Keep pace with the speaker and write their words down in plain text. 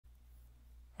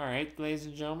Alright, ladies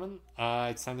and gentlemen,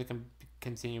 it's time to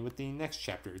continue with the next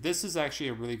chapter. This is actually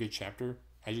a really good chapter.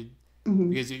 Hmm.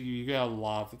 Because you get a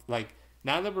lot of, like,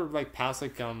 now that we're, like, past,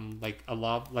 like, a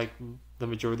lot, like, the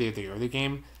majority of the early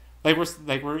game,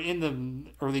 we're in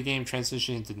the early game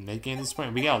transitioning to the mid game at this point,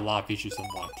 and we got a lot of features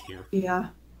unlocked here. Yeah.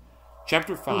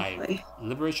 Chapter Oh 5, boy.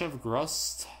 Liberation of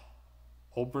Grust,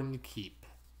 Oberon Keep.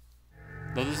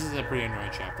 Though this is a pretty annoying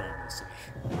chapter, I will say.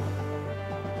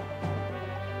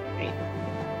 Right.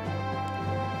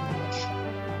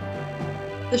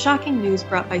 The shocking news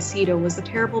brought by Cedo was a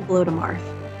terrible blow to Marth.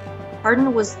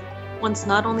 Hardin was once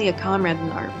not only a comrade in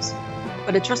arms,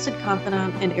 but a trusted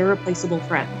confidant and irreplaceable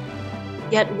friend.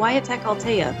 Yet why attack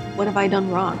Altea? What have I done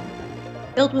wrong?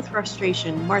 Filled with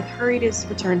frustration, Marth hurried his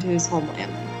return to his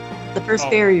homeland. The first Oh,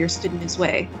 barrier stood in his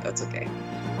way. That's okay.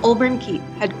 Olbern Keep,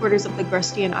 headquarters of the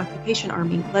Grustian Occupation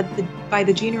Army, by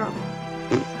the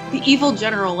evil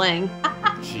General Lang,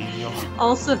 genial.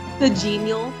 also the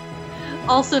genial,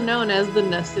 also known as the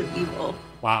Nest of Evil.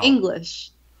 Wow.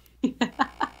 English.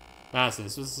 Madison,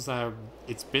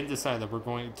 it's been decided that we're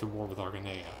going to war with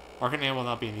Arcanea. Arcanea will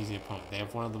not be an easy opponent. They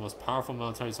have one of the most powerful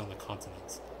militaries on the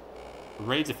continent. We're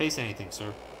ready to face anything,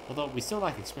 sir. Although we still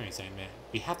lack experience, I admit.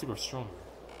 We have to grow stronger.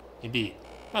 Indeed.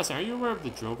 Madison, are you aware of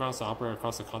the drill grounds that operate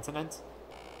across the continent?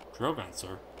 Drill grounds,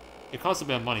 sir. It costs a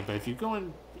bit of money, but if you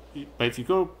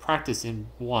go practice in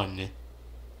one,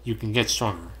 you can get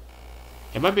stronger.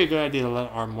 It might be a good idea to let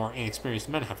our more inexperienced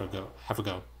men have a go.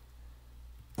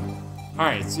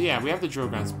 Alright, so yeah, we have the drill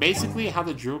grounds. Basically, how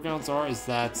the drill grounds are is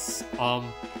that,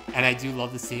 and I do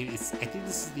love this theme. I think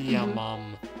this is the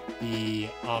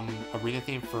arena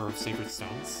theme for Sacred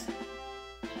Stones.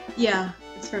 Yeah,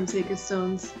 it's from Sacred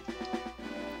Stones.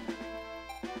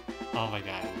 Oh my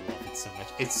god, I love it so much.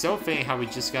 It's so fitting how we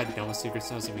just got done with Sacred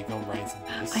Stones and we go right into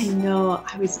this. I know,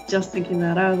 I was just thinking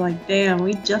that. I was like, damn,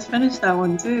 we just finished that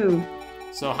one too.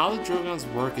 So how the drill grounds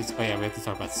work is, oh yeah, we have to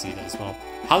talk about Sita as well.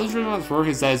 How the drill grounds work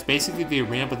is that it's basically the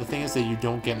arena, but the thing is that you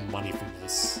don't get money from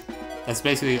this. That's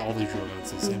basically all the drill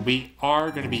grounds is, and we are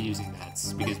going to be using that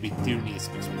because we do need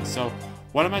some experience. So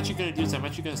what I'm actually going to do is I'm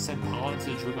actually going to send Paula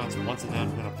to the drill grounds once, and then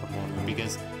I'm going to promote her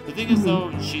because the thing is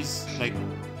though, she's like,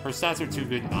 her stats are too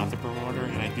good not to promote her,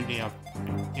 and I do need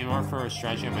in order for a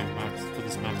strategy on my map for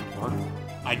this map to work,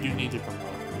 I do need to promote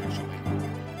her actually.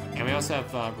 And we also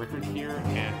have Rickard here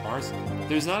and Mars.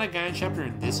 There's not a Gaia chapter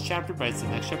in this chapter, but it's the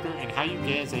next chapter. And how you get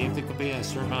it is that you have to complete a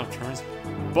certain amount of turns.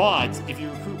 But if you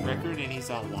recruit Rickard and he's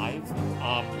alive,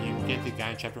 you get the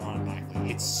Gaia chapter automatically.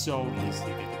 It's so easy to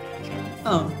get the Gaia chapter.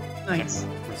 Oh, nice.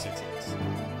 For 6 hits.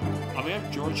 We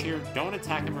have George here. Don't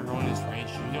attack him or go in his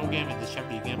range. You don't get him in this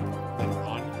chapter, you get him later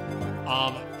on.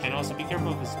 And also be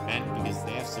careful of his men because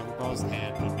they have silver balls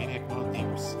and a maniac mode. They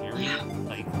were scary. Yeah.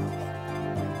 Like,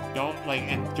 don't, like,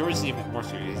 and George is even more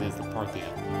serious as the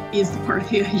Parthia. He is the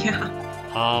Parthia, yeah.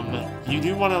 You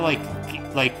do want to, like,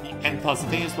 and plus the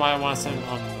thing is why I want to send,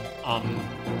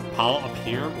 Paul up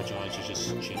here, which I'll actually just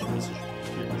change the message right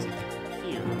here, because I think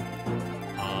here,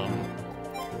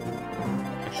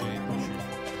 actually, I'm not sure.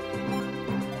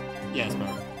 Yeah, it's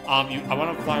better. I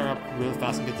want to fly her up really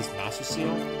fast and get this Master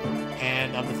Seal.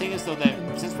 And the thing is, though,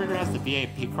 that since Rigger has the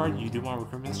VIP card, you do want to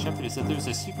recruit in this chapter, is that there's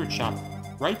a secret shop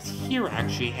right here,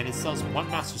 actually, and it sells one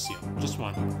Master Seal. Just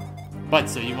one. But,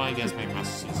 so you want to get as many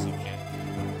Master Seals as you can.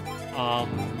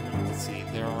 Let's see.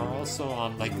 There are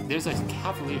also, there's a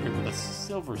Cavalier here with a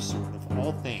silver sword, of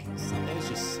all things. That is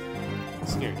just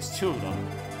scary. There's 2 of them.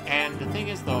 And the thing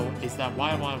is, though, is that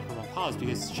why I want to promote Paul is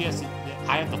because she has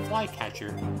I have the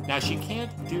Flycatcher. Now, she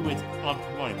can't do it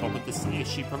unpromoted, but with this, if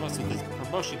she promotes with this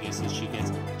promotion gifts that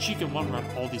she can one-run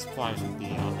all these flyers with the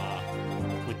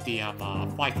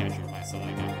Flycatcher so that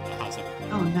I got from the house.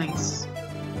 Oh, nice.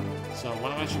 So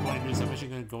what I'm actually going to do is I'm actually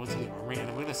going to go into the armory and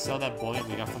I'm going to sell that bullion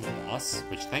we got from the boss,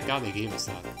 which thank God they gave us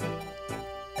that.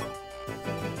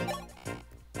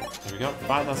 There we go,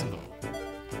 5,000 gold.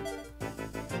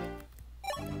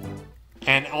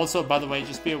 And also, by the way,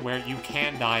 just be aware, you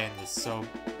can die in this, so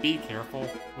be careful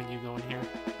when you go in here.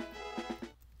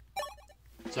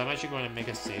 So I'm actually going to make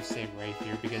a save right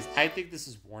here, because I think this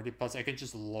is warranted, plus I can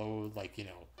just load, like, you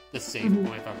know, the save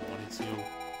point if I wanted to.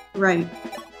 Right.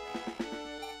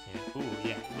 And, ooh,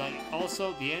 yeah. Like,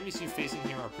 also, the enemies you face in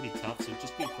here are pretty tough, so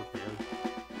just be prepared.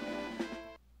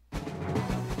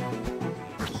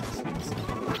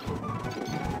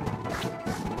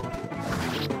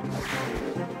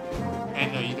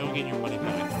 And no, you don't get your money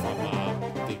back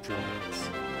from big drill guns.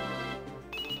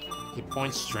 Hit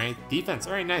points, strength, defense.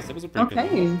 Alright, nice. That was a pretty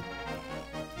good one.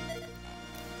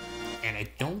 And I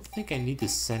don't think I need to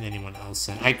send anyone else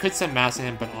in. I could send Masson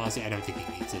in, but honestly, I don't think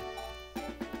he needs it.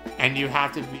 And you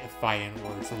have to fight in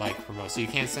order to like promote. So you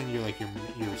can't send your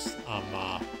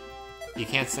you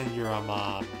can't send your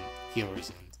healers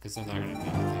in because they're not gonna do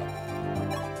anything.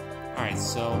 All right,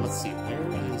 so let's see.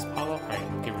 Where is Paula? All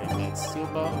right, get rid of that steel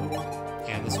bow.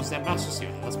 And this was that master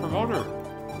seal. Let's promote her.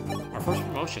 Our first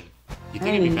promotion. You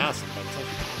think it'd be massive, but it's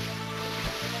actually not.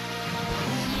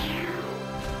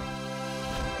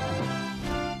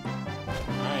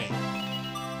 Alright.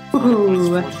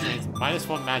 -4 strength,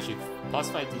 -1 magic,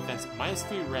 +5 defense,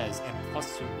 -3 res, and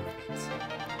 +2 movement.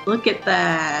 Look at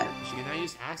that. She can now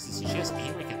use axes. She has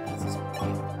aim lances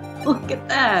already. Look at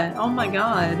that. Oh my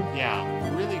god. Yeah,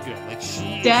 really good. Like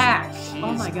she Dash. She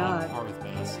oh is my god. on par with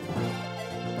Bass.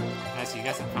 Nice, you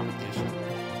got some competition.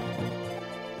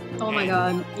 Oh my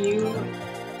god, you.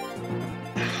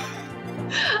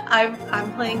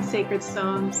 I'm playing Sacred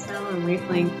Stones now. I'm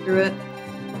replaying through it.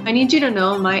 I need you to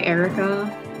know my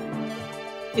Erica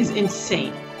is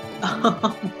insane.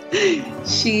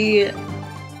 She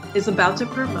is about to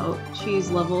promote. She's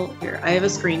level here. I have a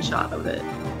screenshot of it.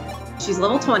 She's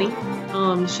level 20.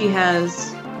 She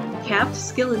has capped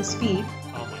skill and speed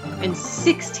and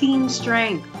 16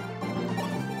 strength.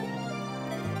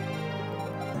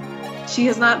 She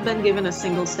has not been given a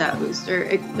single stat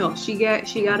booster. No, she got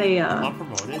a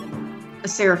unpromoted. A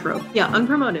Seraph Robe. Yeah,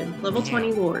 unpromoted. Level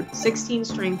 20 Lord. 16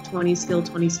 strength, 20 skill,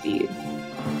 20 speed.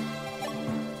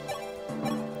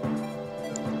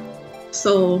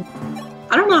 So,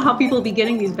 I don't know how people be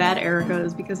getting these bad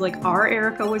Ericas because, like, our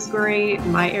Erica was great.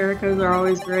 My Ericas are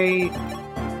always great.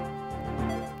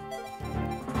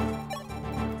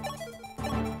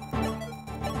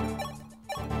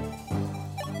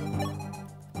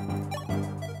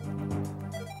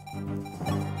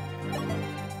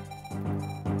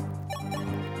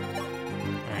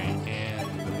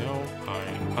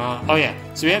 Oh yeah,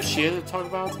 so we have Sheila to talk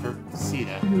about, or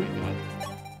Sita,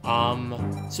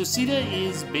 so Sita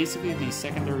is basically the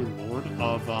secondary lord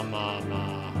of,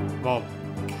 well,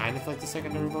 kind of like the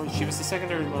secondary lord. She was the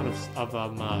secondary lord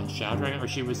of Shadow Dragon, or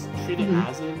she was treated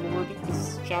as a lord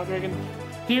of Shadow Dragon.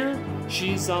 Here,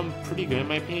 she's pretty good in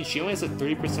my opinion. She only has a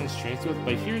 30% strength growth,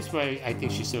 but here's why I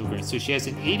think she's so great. So she has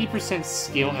an 80%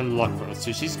 skill and luck growth,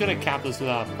 so she's gonna cap this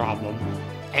without a problem.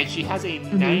 And she has a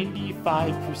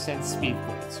 95% speed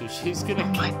point, so she's gonna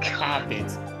cap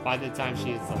it by the time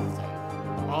she hits level 10.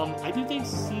 I do think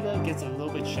Sita gets a little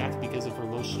bit shacked because of her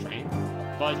low strength,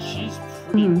 but she's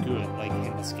pretty good, like,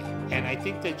 in this game. And I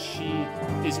think that she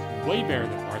is way better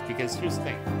than Marth, because here's the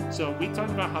thing. So we talked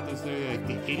about how there's literally, like,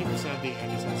 the 80% of the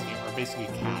enemies in this game are basically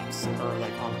caps, or,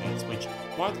 like, armaments, which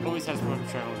Marth always has one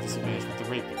trial disadvantage with the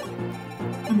Rapier.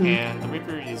 And the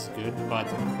Rapier is good, but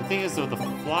the thing is, though,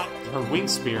 her Wing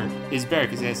Spear is better,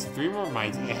 because it has 3 more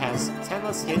might, it has 10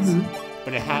 less hits,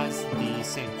 but it has the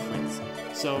same crits.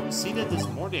 So Sita does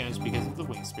more damage because of the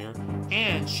Wing Spear,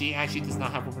 and she actually does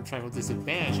not have Open Triangle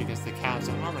disadvantage against the caps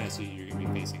and armaments that you're going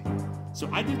to be facing. So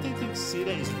I do think that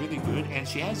Sita is really good, and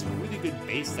she has really good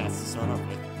base stats to start off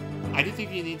with. I do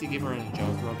think you need to give her an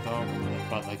Angelic Robe, though,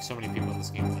 but like so many people in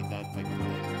this game think that, like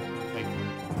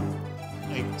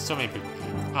so many people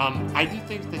think. I do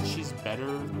think that she's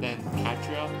better than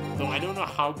Katria, though I don't know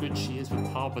how good she is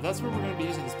with Paul, but that's what we're going to be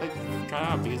using this playthrough to try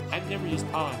out, because I've never used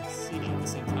Paul and Sita at the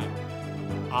same time.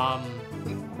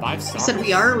 5 stars. You said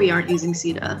we are or we aren't using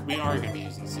Sita? We are going to be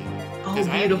using Sita. Oh,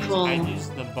 beautiful. I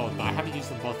used them both, but I haven't used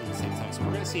them both at the same time. So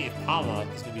we're going to see if Paula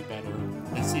is going to be better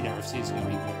than Sita, or if Sita is going to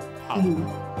be better than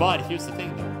Paula. But here's the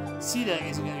thing, though. Sita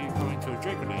is going to be going to a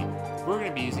Draconite. We're going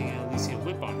to be using an Elysian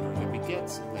Whip on her that we get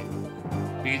later.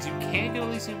 Because you can get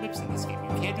Elysian Whips in this game.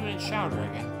 You can't do it in Shadow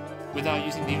Dragon without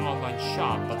using the online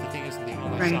shop. But the thing is, the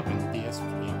online shop in the DS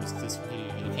game is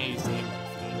discontinued, and you can't use the Emblem for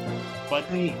that. But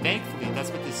thankfully, that's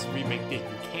what this remake did.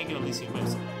 You can't get Elysian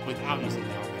Whips without using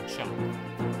the online shop.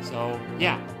 So,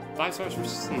 yeah, 5 stars for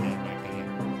Sita, in my opinion.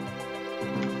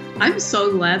 I'm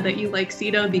so glad that you like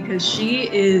Sita, because she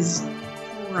is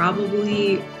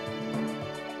probably...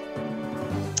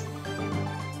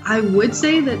 I would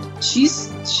say that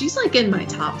she's like in my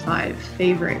top 5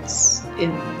 favorites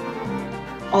in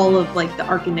all of like the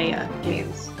Arcanea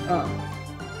games.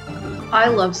 I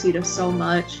love Sita so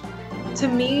much. To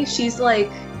me, she's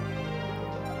like,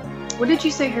 what did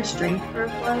you say her strength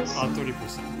growth was?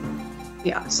 30%.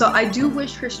 Yeah, so I do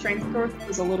wish her strength growth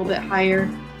was a little bit higher.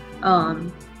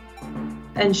 And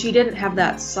she didn't have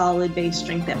that solid base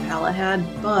strength that Pala had,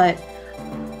 but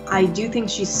I do think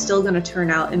she's still going to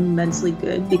turn out immensely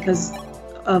good because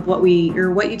of what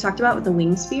you talked about with the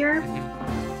Wing Spear.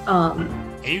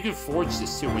 And you can forge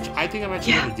this too, which I think I'm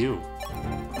actually going to do.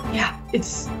 Yeah,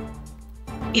 it's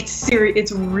serious.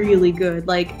 It's really good.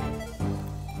 Like,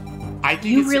 I think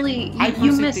You it's, really I you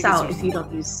personally miss think it's out if you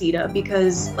don't use Sita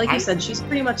because, like you said, she's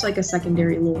pretty much like a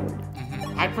secondary lord.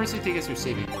 Mhm. I personally think it's her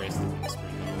saving grace, the Whisper,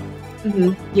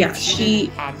 though. Yeah, If she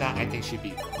didn't have that, I think she'd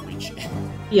be reaching.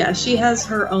 Yeah, she has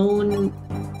her own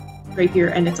rapier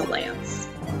and it's a lance.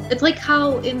 It's like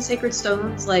how in Sacred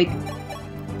Stones, like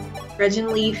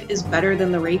Regin Leaf is better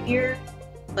than the rapier.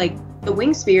 Like the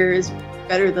wing spear is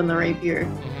better than the rapier.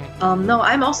 No,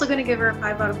 I'm also gonna give her a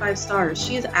 5 out of 5 stars.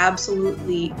 She is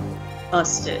absolutely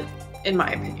busted, in my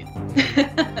opinion. Wait,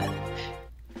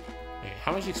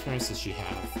 how much experience does she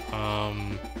have?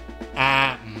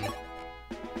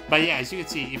 But yeah, as you can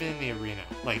see, even in the arena,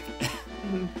 like,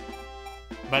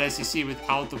 but as you see,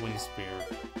 without the wing spear,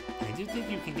 I do think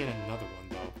you can get another one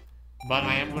though. But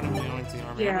I am going to be going to the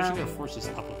army. I'm actually going to force this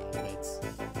up a little bit.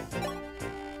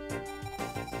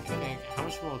 I think, how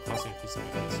much will it cost to increase my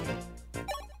base here?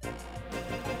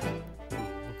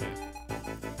 Okay.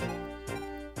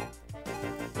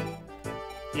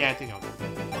 Yeah, I think I'll do that.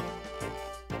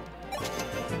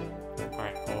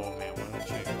 Alright, oh man, what am I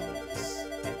check this?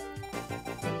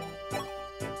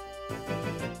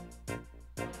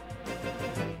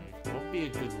 What would be a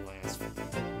good lance for that?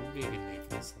 What would be a good name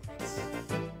for this lance?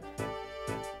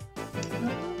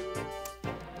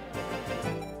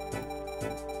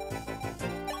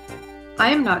 I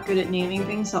am not good at naming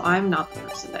things, so I'm not the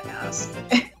person to ask.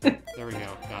 There we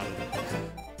go, got it.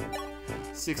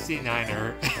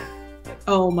 69er.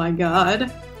 Oh my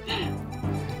god.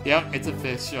 Yep, it's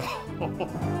official.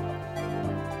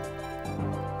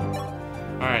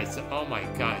 Alright, so, oh my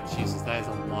god, Jesus, that is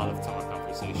a lot of talk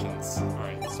conversations.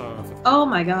 Alright, so... Oh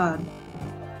my god.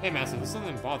 Hey, Master, there's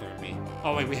something bothering me.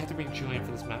 Oh wait, we have to bring Julian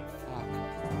for this map. Fuck.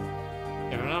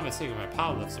 If I'm not mistaken, my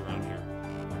pal lives around here.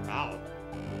 Pal?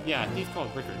 Yeah, a thief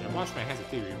called Rickard. I washed my hands of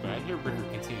theory, but I hear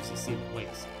Rickard continues to steal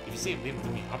ways. If you see him, leave him to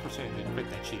me. I'll persuade him to quit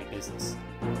that shitty business.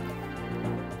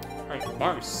 Alright,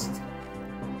 Barst.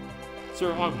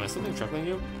 Sir Ogma, is something troubling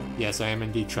you? Yes, I am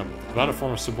indeed troubled. About a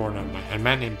former subordinate of mine, a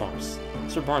man named Barst.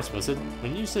 Sir Barst, was it?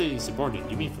 When you say subordinate,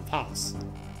 you mean from Talos?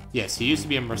 Yes, he used to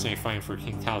be a mercenary fighting for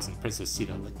King Talos and Princess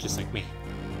Sita, just like me.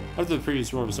 After the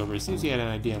previous war was over, it seems he had an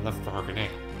idea and left for Arcanea.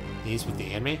 He's with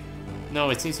the enemy? No,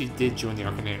 it seems he did join the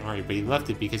Arcanea army, but he left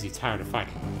it because he's tired of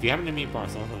fighting. If you happen to meet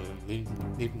Barst, leave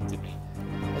him to me.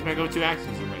 That's my go-to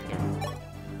actions are right there.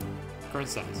 Current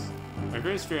status. My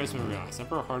greatest fear has been realized.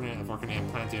 Emperor Harden of Arcanea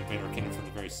planned to invade our kingdom from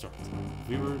the very start.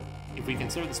 If we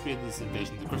consider the speed of this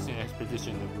invasion, the Christian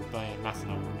expedition of rebellion and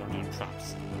Macedon were no known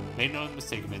traps. Make no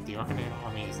mistake of it, the Arcanea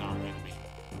army is not our enemy.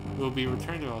 We will be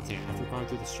returned to Altea after going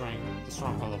through the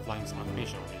stronghold of Lang's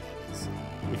occupation army, that is.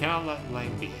 We cannot let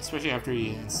Lang be, especially after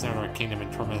he ensnared our kingdom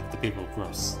and tormented the people of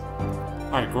Gross.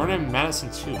 Alright, Gordon and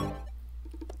Madison too.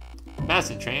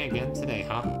 Madison, training again today,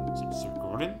 huh? Sir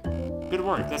Gordon? Good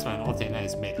work, that's what an Altea knight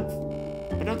is made of.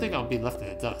 I don't think I'll be left in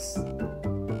the dust.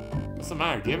 What's the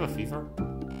matter, do you have a fever?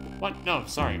 What? No,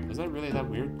 sorry, was that really that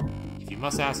weird? If you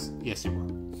must ask, yes you were.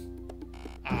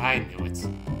 I knew it.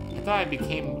 I thought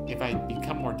if I'd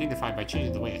become more dignified by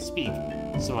changing the way I speak,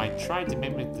 so I tried to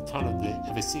mimic the tone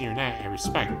of a senior knight I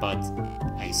respect, but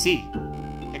I see.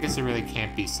 I guess I really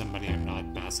can't be somebody I'm not,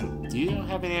 Madison. Do you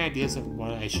have any ideas of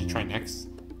what I should try next?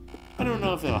 I don't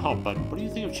know if it'll help, but what do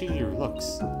you think of changing your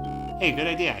looks? Hey, good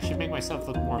idea. I should make myself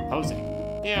look more imposing.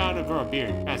 Yeah, I ought to grow a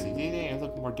beard. Madison, do you think I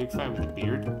look more dignified with a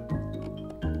beard?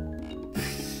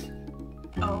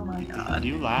 Oh my god.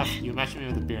 You laughed. You imagined me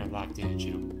with a beard and laughed, didn't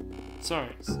you? Sorry,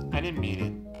 I didn't mean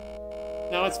it.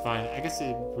 No, it's fine. I guess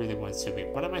it really won't suit me.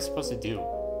 What am I supposed to do?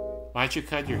 Why don't you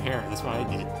cut your hair? That's what I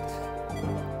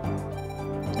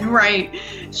did. Right.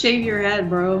 Shave your head,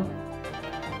 bro.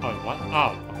 Oh, what?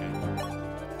 Oh, okay.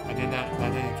 I did not.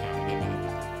 That didn't count.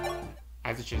 I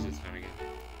have to change this time again.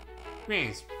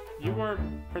 Greetings. You are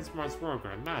Prince Mars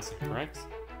Rorogard, Madison, correct?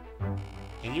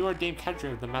 And you are Dame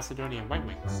Kedra of the Macedonian White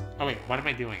Wings. Oh wait, what am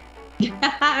I doing?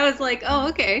 I was like, oh,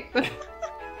 okay.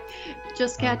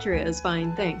 Just Katria is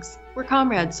fine, thanks. We're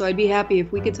comrades, so I'd be happy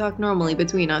if we could talk normally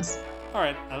between us.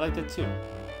 Alright, I like that too.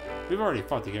 We've already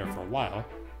fought together for a while.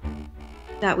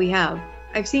 That we have.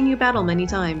 I've seen you battle many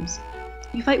times.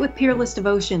 You fight with peerless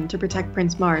devotion to protect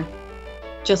Prince Marth,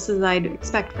 just as I'd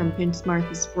expect from Prince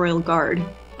Marth's royal guard.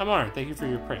 I'm honored, thank you for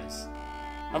your praise.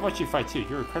 I've watched you fight too,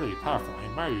 you're incredibly powerful, I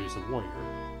admire you as a warrior.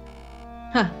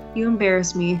 Huh, you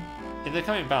embarrass me. In the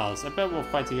coming battles, I bet we'll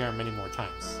fight together many more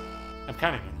times. I'm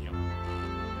counting on you.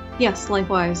 Yes,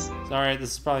 likewise. Alright,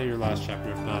 this is probably your last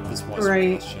chapter, if not, this was right.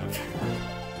 your last chapter.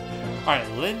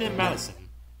 Alright, Lynn and Madison.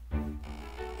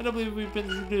 I don't believe we've been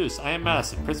introduced. I am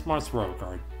Madison, Prince Mars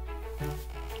Rorogard.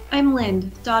 I'm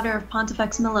Lind, daughter of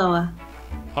Pontifex Meloa.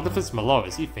 Pontifex Meloa,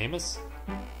 is he famous?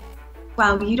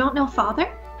 Wow, you don't know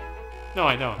father? No,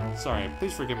 I don't. Sorry.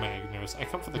 Please forgive my ignorance. I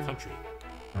come from the country.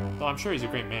 Though I'm sure he's a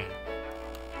great man.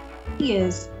 He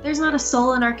is. There's not a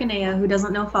soul in Arcanea who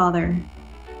doesn't know Father.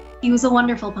 He was a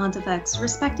wonderful Pontifex,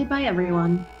 respected by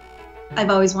everyone. I've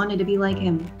always wanted to be like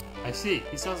him. I see.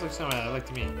 He sounds like someone I'd like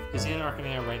to meet. Is he in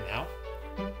Arcanea right now?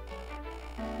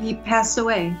 He passed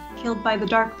away, killed by the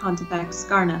Dark Pontifex,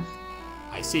 Garneth.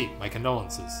 I see. My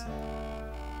condolences.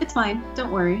 It's fine,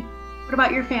 don't worry. What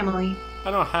about your family?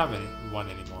 I don't have one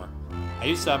anymore. I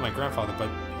used to have my grandfather, but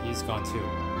he's gone too.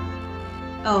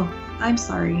 Oh, I'm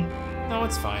sorry. No,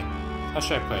 it's fine. How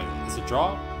should I put it? Is it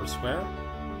draw or square?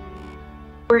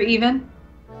 We're even?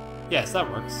 Yes, that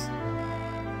works.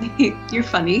 You're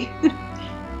funny.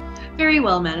 Very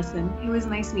well, Madison. It was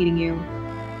nice meeting you.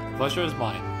 The pleasure is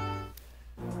mine.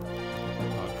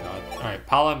 Oh god. Alright,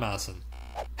 Paula and Madison.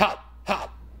 Ha!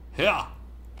 Ha! Yeah!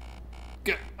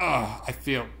 I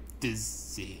feel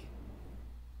dizzy.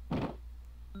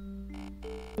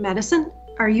 Madison,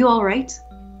 are you alright?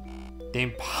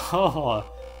 Dame Paula.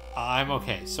 I'm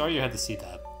okay. Sorry you had to see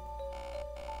that.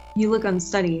 You look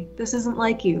unsteady. This isn't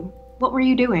like you. What were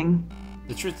you doing?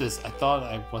 The truth is, I thought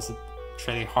I wasn't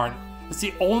training hard. That's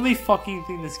the only fucking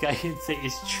thing this guy can say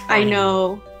is train. I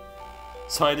know.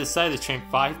 So I decided to train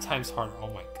 5 times harder. Oh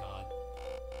my god.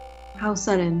 How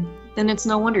sudden. Then it's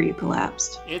no wonder you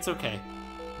collapsed. It's okay.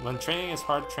 When training is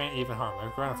hard, train even harder.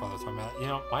 My grandfather told me that. You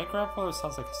know, my grandfather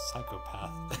sounds like a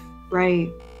psychopath. Right.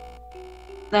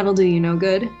 That'll do you no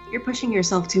good. You're pushing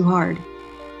yourself too hard.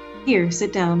 Here,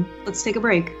 sit down. Let's take a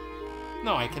break.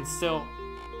 No, I can still...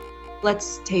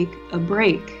 Let's take a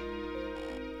break.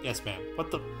 Yes, ma'am.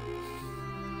 What the...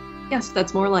 Yes,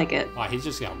 that's more like it. Wow, he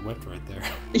just got whipped right there.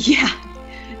 Yeah.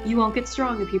 You won't get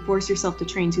strong if you force yourself to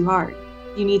train too hard.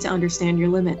 You need to understand your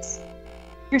limits.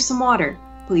 Here's some water.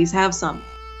 Please have some.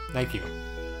 Thank you.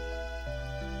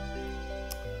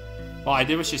 Well, I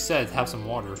did what she said. Have some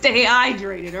water. Stay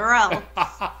hydrated or else.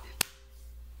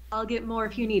 I'll get more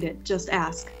if you need it. Just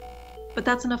ask. But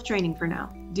that's enough training for now.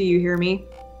 Do you hear me?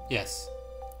 Yes.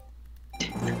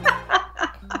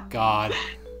 God.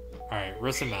 Alright,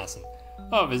 Riss and Madison.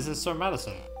 Oh, this is Sir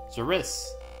Madison. Sir Riss.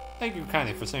 Thank you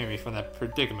kindly for saving me from that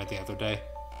predicament the other day.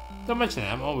 Don't mention it,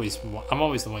 I'm always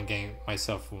the one getting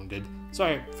myself wounded.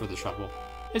 Sorry for the trouble.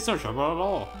 It's no trouble at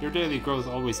all. Your daily growth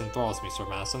always enthralls me, Sir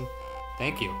Madison.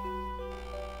 Thank you.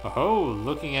 Oh,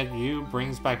 looking at you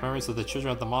brings back memories of the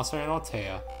children of the monster in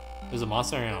Altea. There's a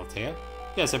monster in Altea?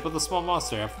 Yes, I built a small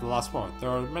monster after the last war. There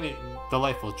are many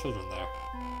delightful children there.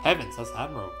 Heavens, that's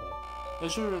admirable. The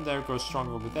children there grow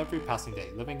stronger with every passing day,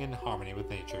 living in harmony with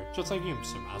nature, just like you,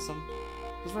 Mr. Madison.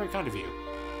 It's very kind of you.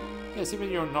 Yes, even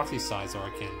your naughty sides are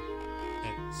akin.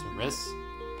 And Sir Riss?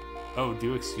 Oh,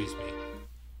 do excuse me.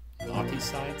 Naughty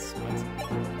sides? What?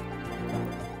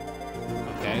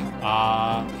 Okay,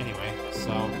 anyway,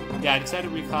 so, yeah, I decided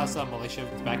to reclass Malaysia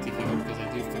back to healer because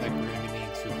I do feel like we're going to be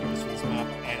needing 2 healers for this map,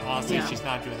 and honestly, Yeah. She's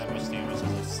not doing that much damage as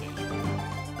a stage.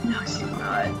 No, she's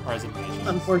not. Or as a mage.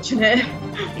 Unfortunate.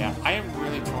 Yeah, I am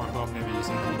really torn about maybe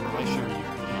using Malaysia or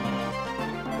Ukraine.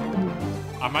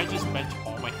 I might just bench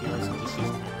all my heroes and just use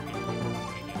American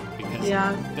again, because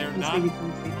Yeah. they're this not, may be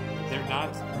comfy. they're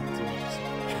not,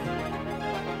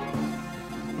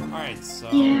 alright, so...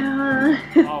 Yeah.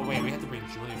 Oh wait, we have to bring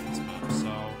Julian for this map, so...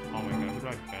 Oh my god, who do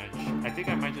I bench? I think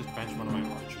I might just bench one of my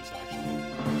archers, actually.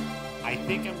 I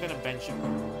think I'm gonna bench him.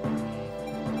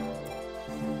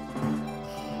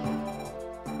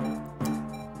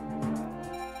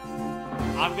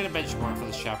 I'm gonna bench Gordon for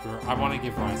this chapter. I want to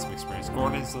give Ryan some experience.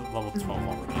 Gordon's level 12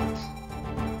 already.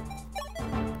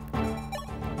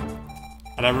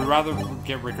 And I would rather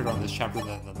get Rickard on this chapter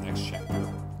than the next chapter.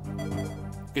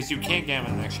 Because you can't get him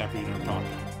in the next chapter, you don't talk to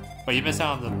him. But you miss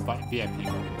out on the VIP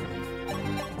card, I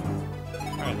believe.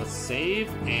 Alright, let's save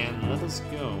and let us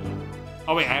go.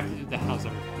 Oh wait, I have to do the house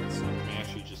everyone, so let me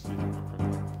actually just do that real quick.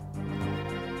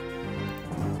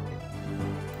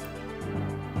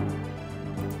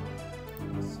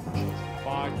 So change the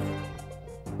clock.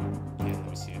 Yeah, let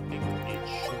me see, I think it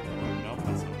should... Nope,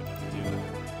 that's not what I have to do.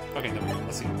 Okay, there we go,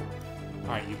 let's see.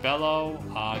 Alright, Ubello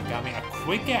got me a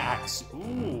quick axe.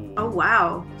 Ooh. Oh,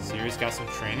 wow. Sirius got some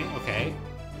training. Okay.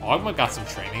 Ogma got some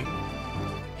training.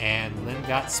 And Lynn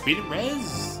got speed and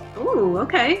res. Ooh,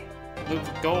 okay. Luke,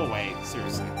 go away.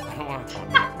 Seriously. I don't want to talk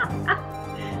to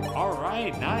you.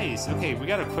 Alright, nice. Okay, we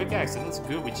got a quick axe, and that's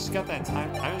good. We just got that in time.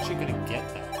 I'm actually going to get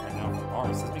that right now for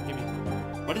ours. Let me give me...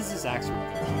 What is this axe work,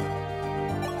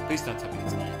 actually? Please don't tell me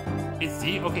it's E. It's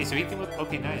D? Okay, so he can...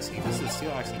 Okay, nice. He goes to the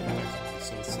steel axe and pickaxe.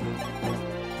 So let's see.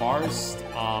 Barst,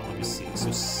 let me see.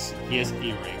 So he has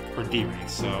E rank, or D rank,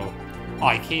 so... Oh,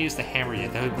 I can't use the hammer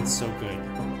yet. That would have been so good.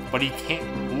 But he can't.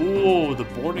 Ooh, the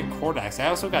board and cord axe. I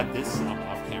also got this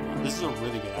off camera. This is a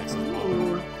really good axe as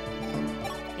well.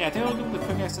 Yeah, I think I'll give him the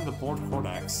quick axe and the board cord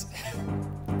axe.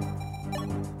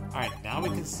 Alright, now we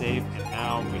can save, and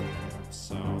now we can.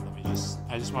 So, let me just.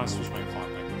 I just want to switch my clock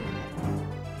back.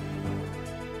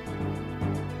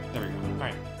 There we go.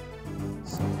 Alright.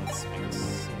 So, let's make a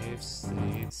save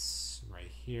states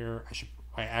right here. I should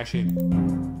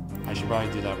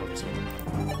probably do that when we switch them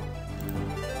out.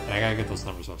 And I gotta get those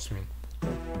numbers off screen.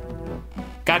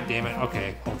 God damn it.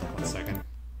 Okay, hold on 1 second.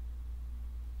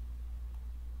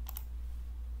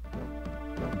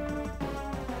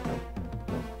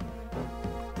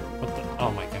 What the?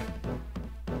 Oh my god.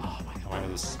 Oh my god, why is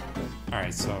this?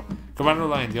 Alright, so. Commander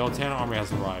Lane, the Altana army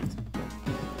has arrived.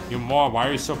 You more, why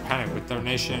are you so panicked? With their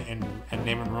nation and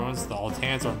name and ruins, the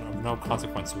Altans are of no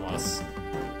consequence to us.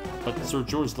 But Sir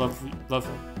George loved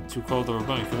to call the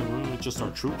rebellion. Can we ruin with just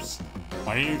our troops?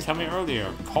 Why didn't you tell me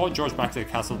earlier? Call George back to the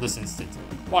castle this instant.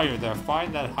 While you're there,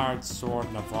 find that hired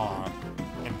sword Navarre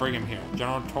and bring him here.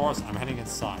 General Taurus, I'm heading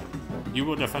inside. You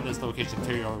will defend this location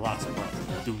till your last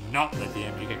breath. Do not let the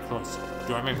enemy get close.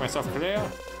 Do I make myself clear?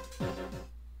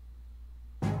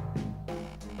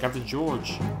 Captain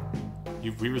George,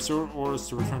 we restored orders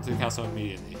to return to the castle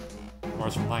immediately.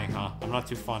 Orders from Lang, huh? I'm not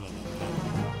too fond of them.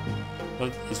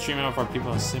 But his treatment of our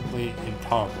people is simply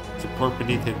intolerable. To work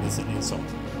beneath him is an insult.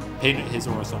 Pay his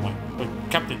orders on mine. But,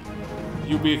 Captain,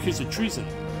 you'll be accused of treason.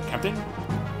 Captain?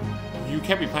 You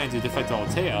can't be planning to defect to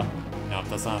Altea. No,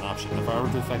 that's not an option. If I were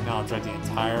to defect now, I'll drag the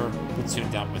entire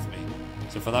platoon down with me.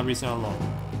 So for that reason alone,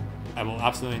 I will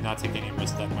absolutely not take any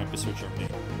risk that might beseech Germany.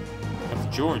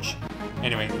 Captain George.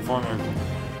 Anyway, inform everyone.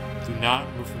 Do not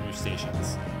move from your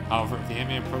stations. However, if the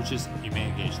enemy approaches, you may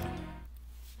engage them.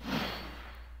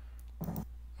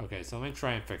 Okay, so let me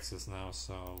try and fix this now.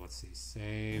 So, let's see.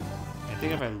 Save. I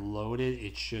think if I load it,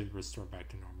 it should restore back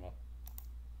to normal.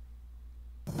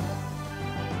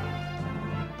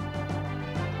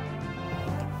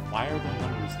 Why are the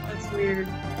numbers like That's weird.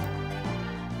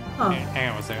 Huh. Hang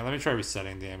on 1 second. Let me try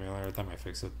resetting the emulator. That might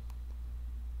fix it.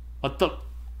 What the?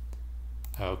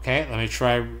 Okay, let me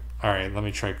try. Alright, let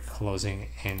me try closing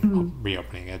and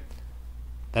reopening it.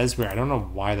 That is weird. I don't know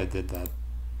why that did that.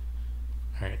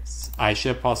 Alright, I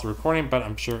should have paused the recording, but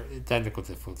I'm sure technical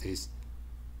difficulties.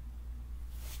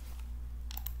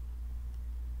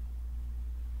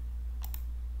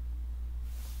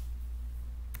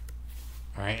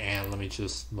 Alright, and let me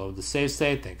just load the save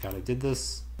state. Thank God I did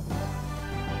this.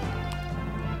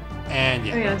 And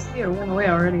yeah. Oh yeah, I see it went away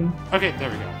already. Okay,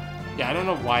 there we go. Yeah, I don't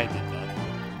know why I did that.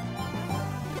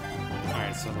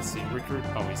 Alright, so let's see. Recruit.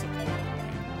 Oh, he's up there. Okay.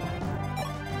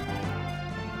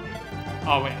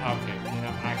 Oh, wait. Okay. You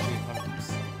know, actually, let me just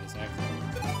save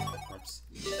this.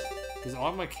 Because all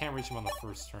of them, I can't reach him on the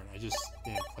first turn. I just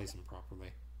didn't place him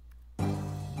properly.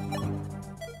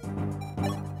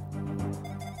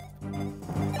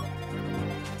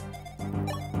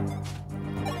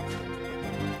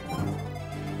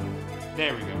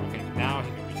 There we go. Okay, now he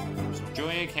can reach the first one.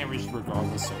 Julian can't reach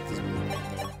regardless, so it doesn't really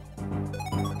matter.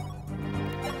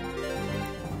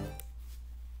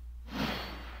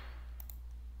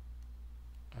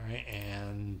 Alright,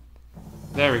 and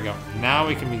there we go. Now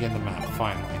we can begin the map,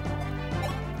 finally.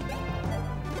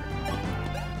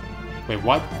 Wait,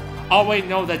 what? Oh, wait,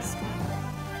 no, that's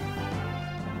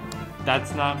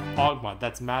not Ogmont,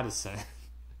 that's Madison.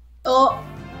 Oh!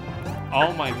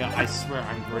 Oh my god, I swear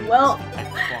I'm great Well. at this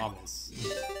game. I promise.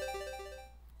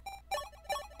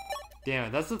 Damn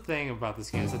it, that's the thing about this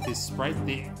game, is that these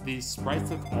sprites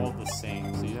look all the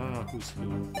same, so you don't know who's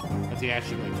who. Until you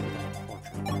actually like click on a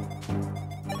portrait.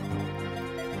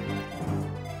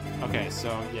 Okay, so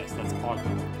yes, that's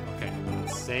Ogmont. Okay,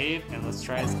 let's save and let's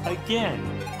try this again.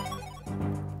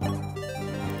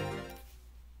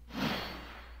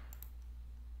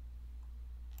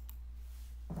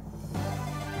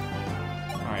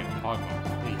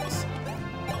 Please.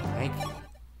 Thank you.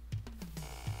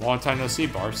 Long time no see,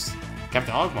 Bars.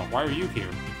 Captain Ogmont, why are you here?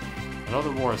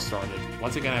 Another war has started.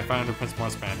 Once again, I found under Prince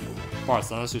Marspand.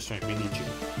 Bars, lend us your strength. We need you.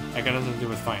 I got nothing to do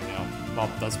with fighting now. Well,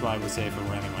 that's what I would say if it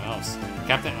were anyone else.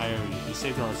 Captain, I owe you. You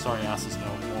saved our sorry asses on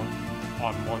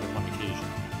more than one occasion.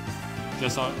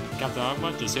 Captain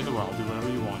Ogmont, just say the word. I'll do whatever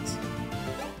you want.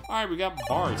 Alright, we got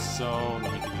Bars, so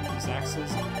let me give you these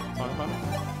axes and talk about it.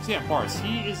 So yeah, Bars,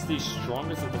 he is the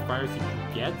strongest of the fighters you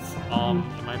can get,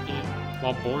 in my opinion.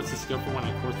 While Boris is skillful one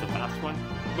and of course the fast one.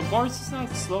 But Bars is not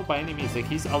slow by any means. Like,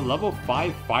 he's a level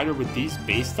 5 fighter with these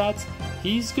base stats.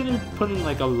 He's gonna put in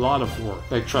like a lot of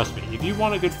work. Like, trust me, if you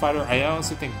want a good fighter, I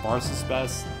honestly think Bars is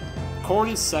best. Cord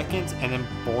is second, and then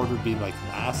Board would be like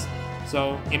last.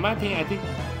 So in my opinion, I think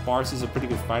Bars is a pretty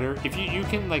good fighter. If you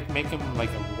can like make him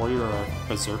like a warrior or a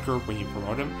berserker when you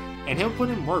promote him, and he'll put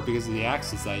in work because of the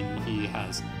axes that he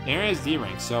has. And he has D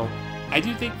rank, so I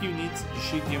do think you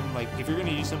should give him like, if you're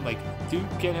gonna use him, like do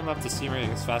get him up to C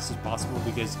rank as fast as possible,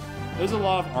 because there's a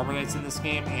lot of Armor Knights in this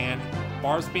game, and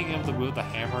Bars being able to wield the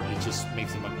hammer, it just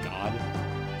makes him a god.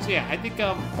 So yeah, I think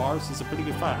Bars is a pretty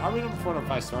good fighter. I'll rate him 4 out of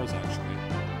 5 stars actually.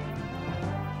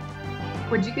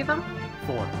 What'd you give him?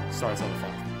 4 stars out of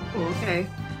 5. Oh, okay.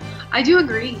 I do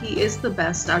agree he is the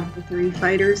best out of the 3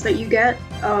 fighters that you get.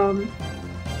 Sorry,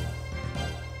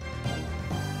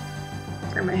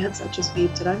 my headset just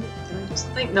beeped. Did I do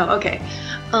something? No, okay.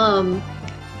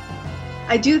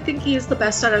 I do think he is the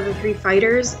best out of the 3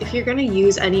 fighters. If you're gonna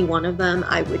use any one of them,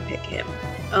 I would pick him.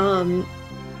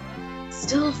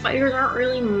 Still, fighters aren't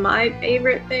really my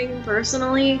favorite thing,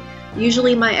 personally.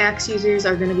 Usually my axe users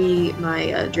are gonna be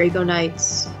my Draco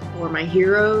Knights or my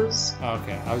heroes.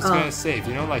 Okay, I was gonna say, if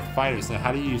you don't like fighters, then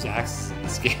how do you use axes in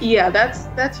this game? Yeah,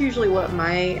 that's usually what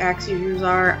my axe users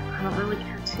are. I don't really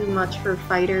care too much for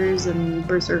fighters and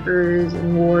berserkers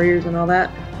and warriors and all that.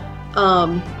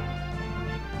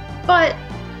 But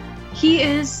he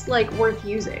is like worth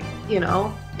using, you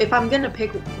know? If I'm gonna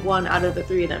pick one out of the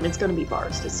 3 of them, it's gonna be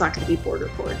Bars. It's not gonna be Border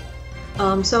Cord.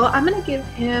 So I'm gonna give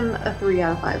him a 3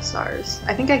 out of 5 stars.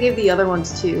 I think I gave the other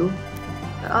ones 2.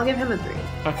 But I'll give him a 3.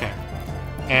 Okay.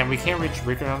 And we can't reach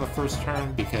Rickard on the first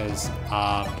turn because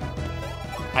I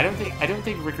don't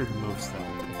think Rickard moves though,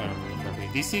 if I remember correctly.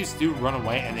 These thieves do run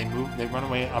away, and they run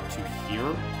away up to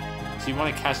here. So you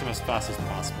want to catch them as fast as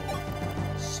possible.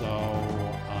 So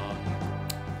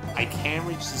I can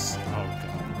reach this. Oh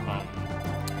god.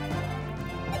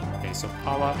 Okay, so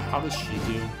Paula, how does she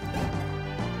do?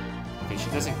 Okay, she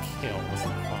doesn't kill. What's the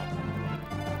problem?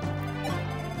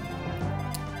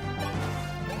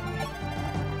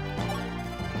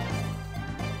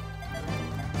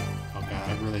 Oh god,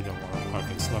 I really don't want to.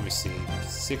 Okay, so let me see.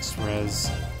 6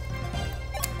 res.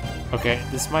 Okay,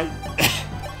 this might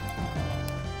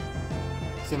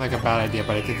seem like a bad idea,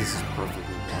 but I think this is perfectly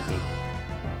worth it.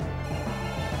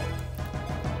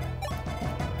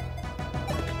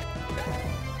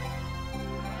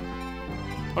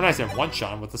 Oh, nice, I have 1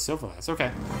 shot with the silver lance. Okay.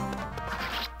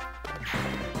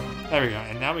 There we go.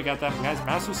 And now we got that guy's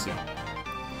Master Seal.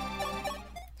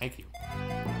 Thank you.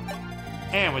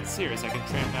 And with Sirius, I can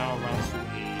train him now around to a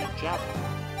javelin.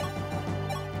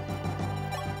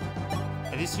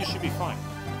 And these 2 should be fine.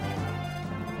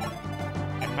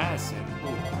 And Madison.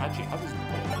 Ooh, actually, how does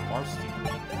Bars do?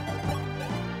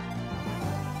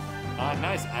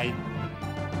 Nice.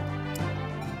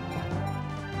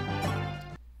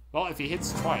 Well, if he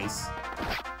hits twice.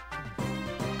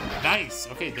 Nice!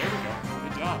 Okay, there we go.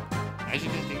 Good job. I actually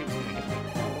didn't think it was going to hit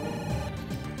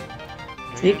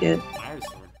me. Take it. Iron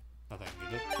Sword. Not that I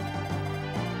need it.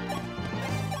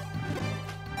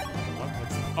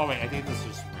 Oh, wait, I think this is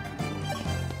just Rickard's Switch.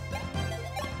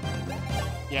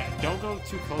 Yeah, don't go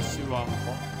too close to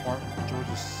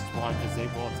George's squad because they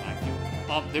will attack you.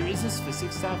 There is this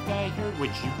physics staff guy here,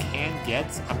 which you can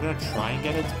get. I'm going to try and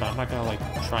get it, but I'm not going to,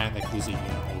 try and, lose a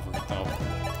unit over it, though.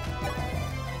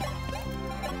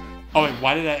 Oh, wait,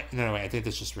 why did I... No, wait, I think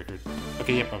that's just Rickard.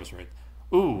 Okay, yep, I was right.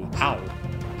 Ooh, ow.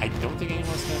 I don't think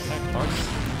anyone's going to attack Bars.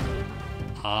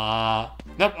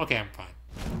 Nope, okay, I'm fine.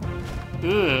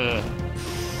 Ugh.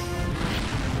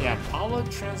 Yeah, Paula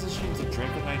transitioning to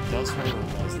Draco Knight does hurt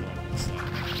her res, though, so.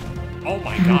 Oh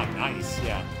my god, nice,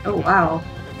 yeah. Oh, wow.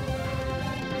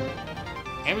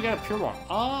 And we got a Pure War.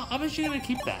 I'm actually gonna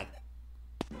keep that.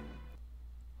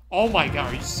 Oh my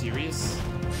god, are you serious?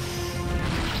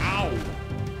 Ow!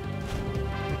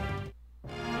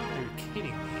 You're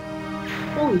kidding me.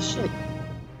 Holy shit.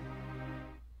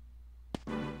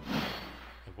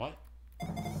 What?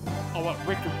 Oh, what?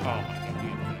 Rickard. Oh my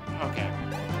god, okay.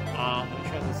 Let me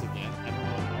try this again. I don't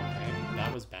know. Okay,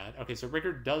 that was bad. Okay, so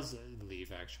Rickard does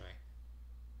leave, actually.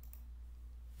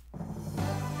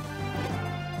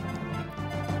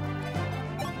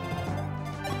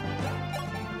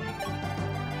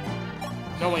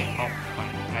 No, wait. Oh,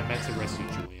 fine. I meant to rescue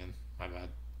Julian. My bad.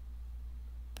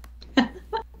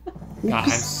 God,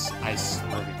 I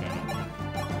swear to God.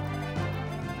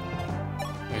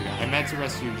 There you go. I meant to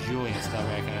rescue Julian so that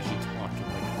way I can actually talk to Rickard.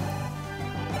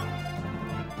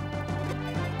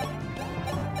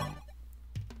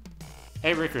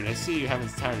 Hey, Rickard, I see you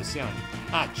haven't tired of sailing.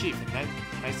 Ah, Chief,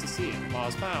 nice to see you. Well, I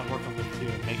was planning on working with you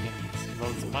and making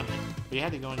loads of money, but you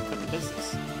had to go and quit the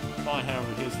business. Falling head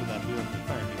over heels for that beautiful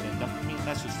fire,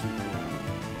 that's just too cool.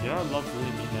 Did our love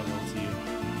really mean that well to you?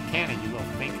 Can it, you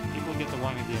little think? People get the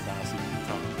wrong idea about us if you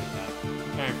talk like that.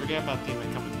 Alright, forget about the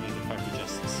and come with me to fight for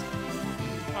justice.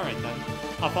 Alright then.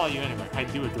 I'll follow you anywhere. I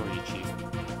do adore you, Chief.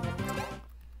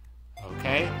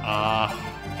 Okay,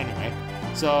 anyway.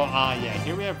 So, yeah,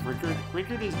 here we have Rickard.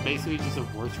 Rickard is basically just a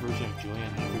worse version of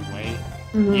Julian in every way.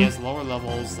 Mm-hmm. He has lower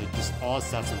levels, like, just all his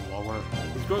stats are lower.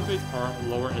 His growth rates are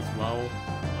lower as well.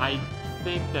 I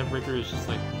think that Rickard is just,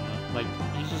 like,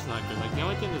 he's just not good. Like, the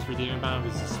only thing that's redeeming about him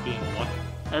is his speed and luck.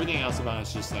 Everything else about him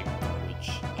is just, like,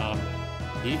 garbage.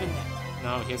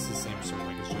 No, he has the same sort of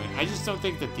like as Julian. I just don't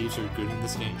think that thieves are good in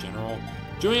this game in general.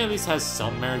 Julian at least has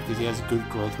some merit because he has good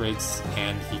growth rates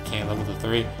and he can level to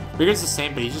 3. Rickard's the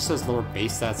same, but he just has lower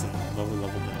base stats and lower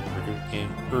level than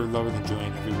Rickard, or lower than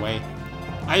Julian every way.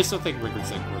 I just don't think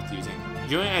Rickard's like worth using.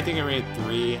 Julian, I think I rated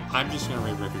 3. I'm just gonna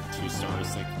rate Rickard 2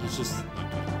 stars. Like, he's just not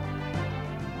good.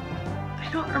 I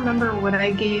don't remember what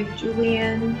I gave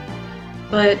Julian,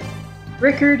 but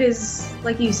Rickard is,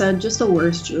 like you said, just a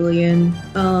worse Julian.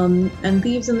 And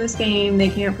thieves in this game, they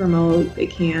can't promote, they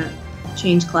can't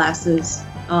change classes.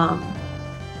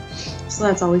 So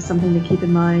that's always something to keep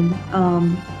in mind.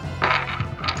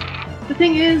 The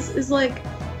thing is like,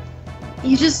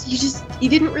 you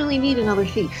didn't really need another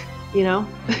thief, you know?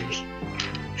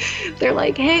 They're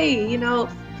like, hey, you know,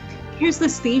 here's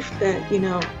this thief that, you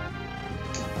know,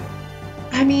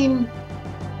 I mean,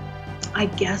 I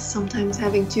guess sometimes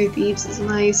having 2 thieves is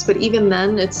nice, but even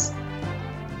then,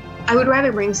 I would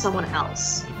rather bring someone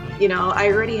else. You know,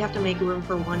 I already have to make room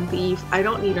for 1 thief. I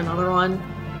don't need another one.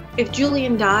 If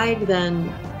Julian died, then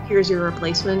here's your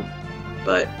replacement.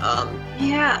 But,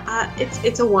 yeah,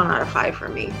 it's a 1 out of 5 for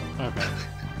me. Okay.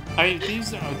 I mean,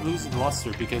 thieves are losing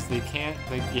luster because they can't,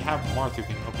 like, you have Marth who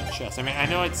can open chests. I mean, I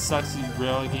know it sucks you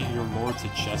relegate your lord to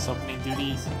chest opening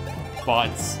duties,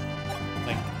 but,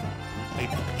 like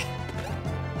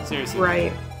seriously,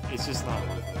 right? It's just not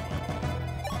worth it.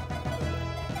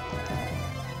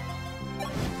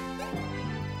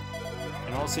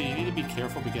 And also, you need to be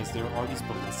careful because there are these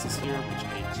ballistas here, which I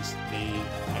hate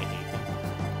them.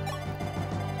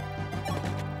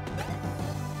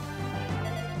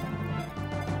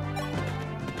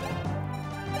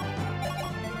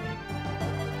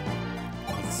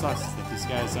 What sucks is that these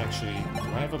guys actually. Do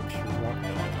I have a pure one? No,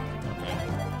 I don't. Okay.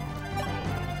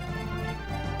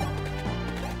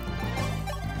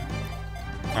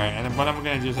 Alright, and then what I'm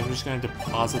gonna do is I'm just gonna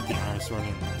deposit the Iron Sword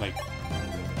and, like,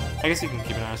 I guess you can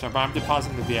keep an Iron Sword, but I'm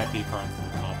depositing the VIP card into the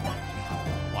comp right now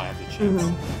while I have the chance.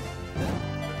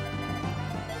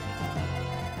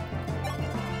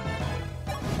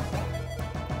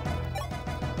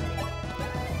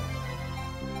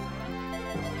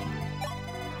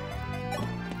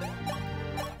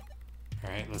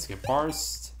 Alright, let's get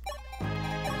parsed.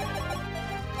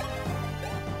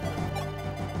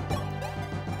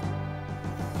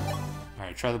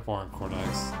 Try the Boron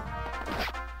Cortex.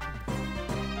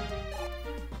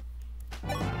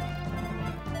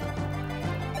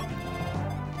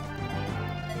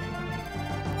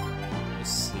 Let's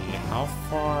see, how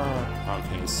far...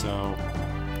 Okay, so...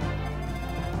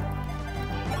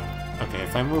 Okay,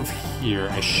 if I move here,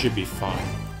 I should be fine.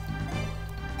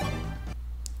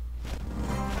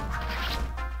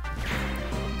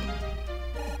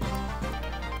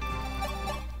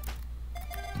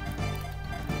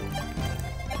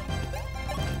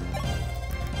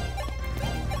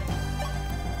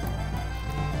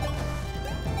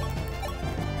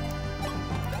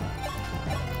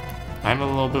 I'm a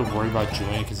little bit worried about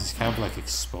Julian because he's kind of like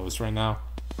exposed right now.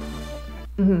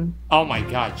 Mm-hmm. Oh my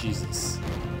god, Jesus.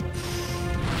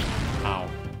 Ow.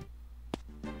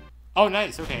 Oh,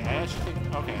 nice. Okay, I actually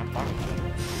think... Okay, I'm fine with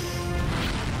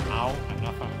that. Ow, I'm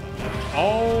not fine with that.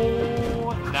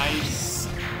 Oh, nice.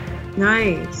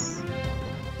 Nice.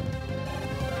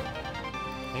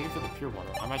 Thank you for the pure water.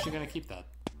 I'm actually going to keep that.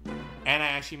 And I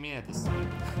actually mean it this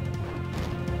time.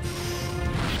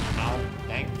 Ow,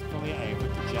 thankfully I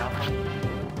equipped the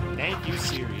javelin. Thank you,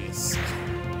 serious.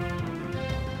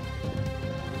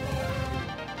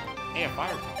 Hey, a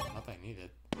fire pump. Not that I need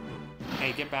it.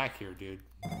 Hey, get back here, dude.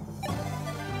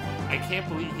 I can't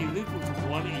believe he lived with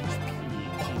 1 HP.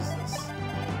 Jesus.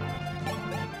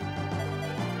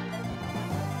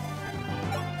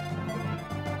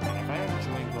 And if I have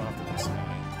Julian go after this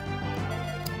guy...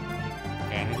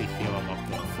 Okay, I need to heal him up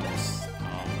though first.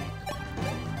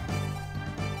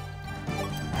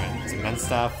 Alright, it's immense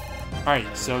stuff.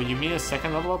 Alright, so you meet a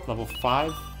second level up, level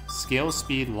 5. Skill,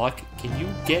 speed, luck. Can you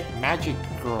get magic,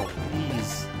 girl?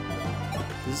 Please.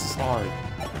 This is hard.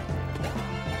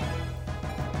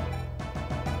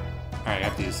 Alright, I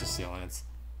have to use the Steel Lance.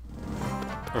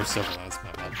 Or Silver Lance,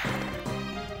 my bad.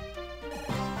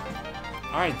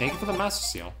 Alright, thank you for the Master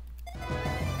Seal.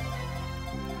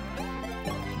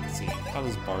 Let's see, how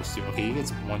does Bars do? Okay, he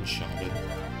gets one-shotted.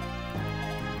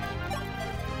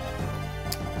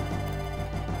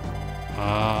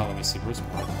 Let me see. Where's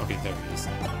Mark? Okay, there he is.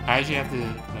 I actually have to...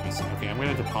 Let me see. Okay, I'm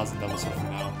going to deposit Double Sword for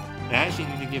now. And I actually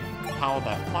need to give Powell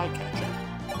that flycatcher.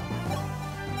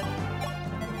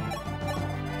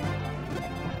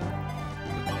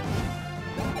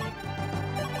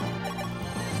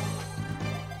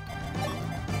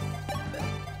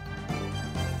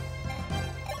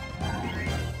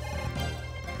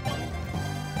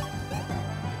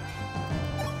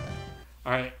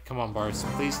 Alright, come on, Bars.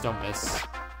 Please don't miss.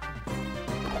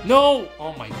 No!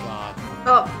 Oh my god.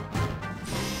 Oh.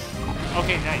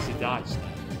 Okay, nice. You dodged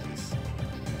that. Nice.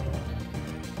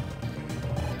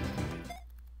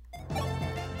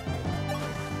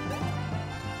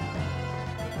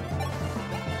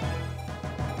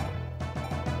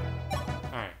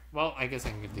 Alright, well, I guess I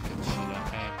can give the kid a sheet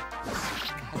up.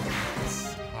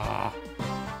 Ah.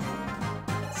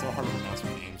 It's so hard to pronounce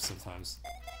my names sometimes.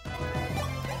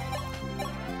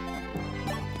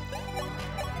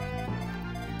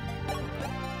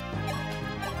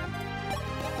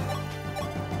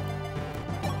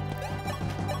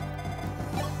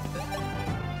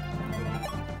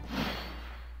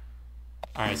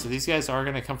 Alright, so these guys are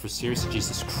gonna come for serious.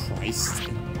 Jesus Christ.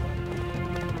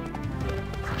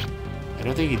 I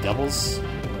don't think he doubles.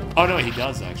 Oh no, he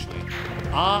does actually.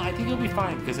 I think he'll be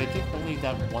fine because I think only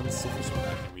that one silver sword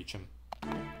can reach him.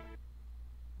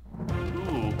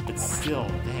 Ooh, but still,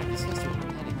 damn, these guys do a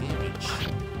lot of damage.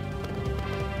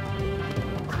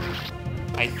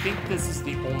 I think this is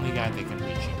the only guy that can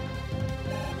reach him.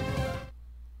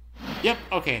 Yep,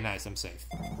 okay, nice, I'm safe.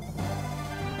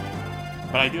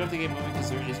 But I do have to get moving because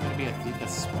there is going to be a thief that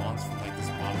spawns from like this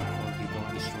bottom before we go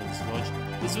and destroy this village.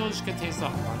 This village contains the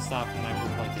horn stuff, and I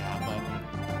would like to have that.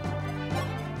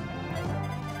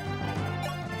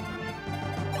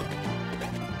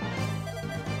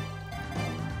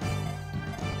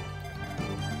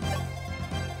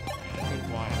 I think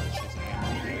why I'm chasing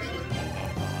Emblem actually end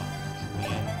up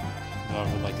Julian. Though I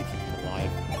would like to keep him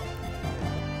alive.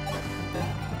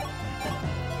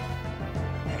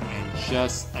 I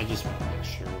just want to make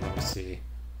sure. Let me see.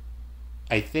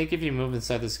 I think if you move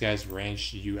inside this guy's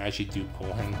range, you actually do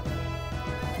pull him.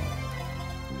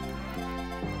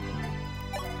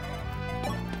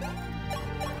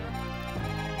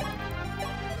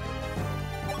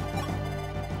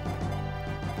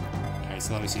 Alright,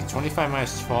 so let me see. 25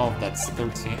 minus 12, that's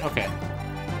 13. Okay.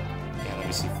 Yeah, let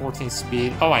me see. 14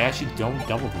 speed. Oh, I actually don't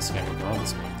double this guy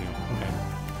regardless of what I do. Okay.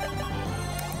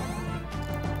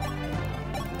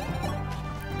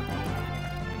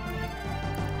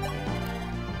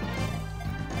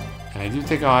 I do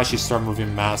think I'll actually start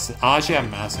moving mass. I'll actually have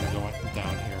massing going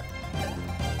down here.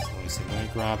 So let me see. Let me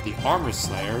grab the Armor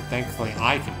Slayer. Thankfully,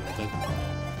 I can hold it.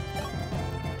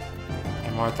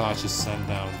 And Martha, I should send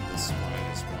down this way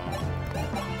as well.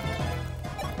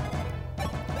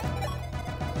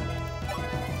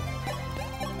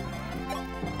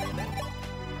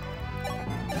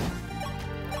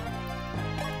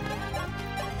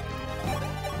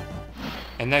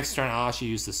 And next turn, I'll actually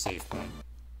use the safe point.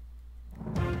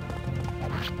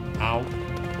 Ow.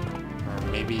 Or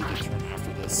maybe the turn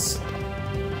after this.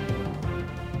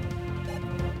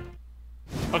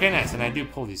 Okay, nice. And I do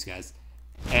pull these guys.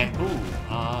 And, ooh,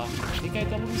 I think I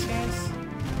double these guys?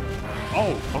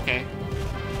 Oh, okay.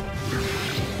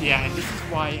 Yeah, and this is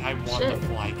why I want the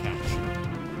flycatcher.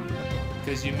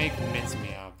 Because you make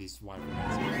mincemeat out of these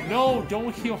wyverns. No,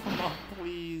 don't heal him up,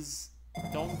 please.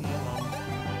 Don't heal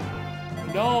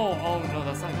him. No! Oh, no,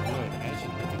 that's not good. I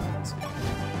actually like to kill this guy.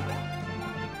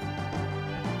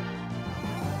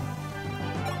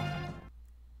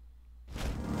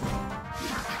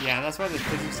 Yeah, and that's why the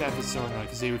physics staff is so annoying,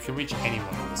 because they can reach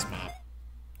anyone on this map.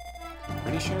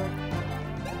 Pretty sure?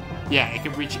 Yeah, it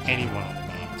can reach anyone on the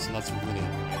map, so that's really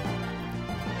annoying.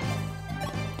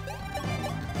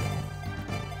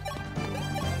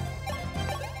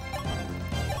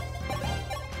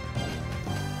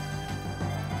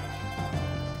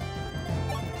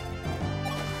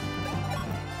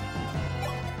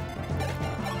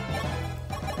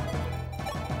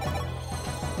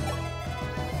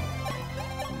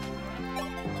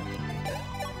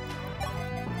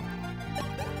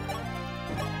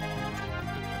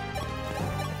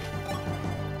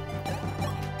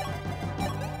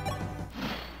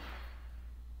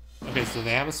 Okay, so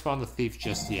they haven't spawned the thief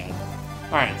just yet.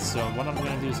 Alright, so what I'm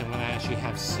going to do is I'm going to actually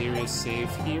have Sirius save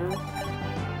here.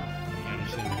 I'm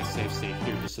just going to make a save state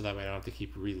here just so that way I don't have to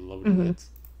keep reloading it.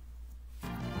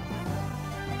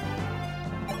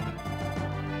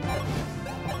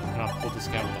 And I'll pull this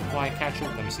guy with the flycatcher.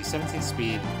 Let me see, 17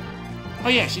 speed. Oh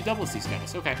yeah, she doubles these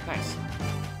guys. Okay, nice.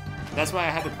 That's why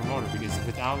I had to promote her, because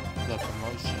without the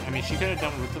promotion... I mean, she could have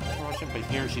done it with the promotion, but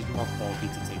here she's more bulky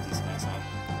to take these guys on.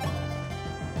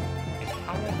 And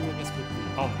how do I do this with the...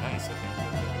 Oh, nice, okay.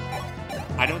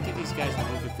 I don't think these guys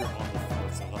move if you're on the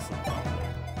floor, so that's the problem.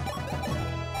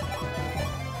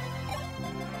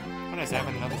 Oh, nice, I have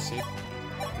another safe point.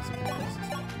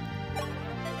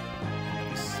 Let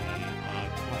me see.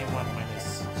 21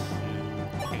 minus 2...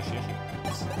 Okay, she actually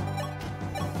moves.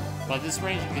 But this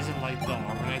range isn't like the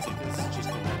Armor Knights, like this is just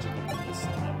the range of the Ballista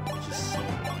level, which is so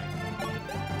annoying.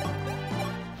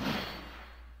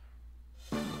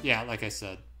 Yeah, like I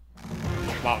said.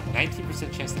 Wow,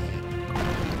 19% chance to hit.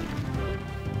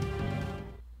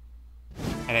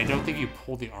 And I don't think you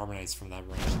pulled the Armor Knights from that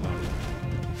range,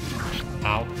 though.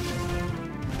 Ow.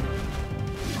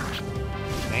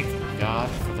 Thank God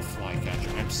for the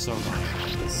Flycatcher. I'm so glad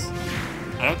about this.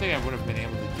 I don't think I would have been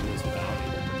able to do this without it.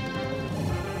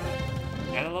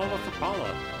 And a level up for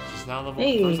Paula. She's now level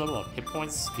first level up. Hit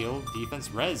points, skill,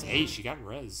 defense, res. Hey, she got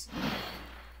res.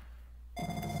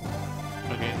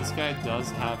 Okay, this guy does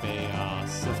have a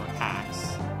silver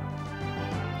axe.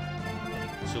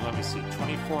 So let me see.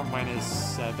 24 minus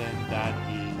 7, that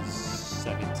is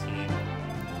 17.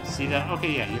 See that?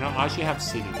 Okay, yeah, you know, I actually have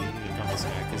seated to become this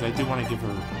guy, because I do want to give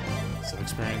her some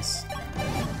experience.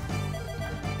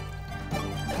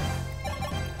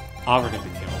 I'll get the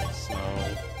kill, so...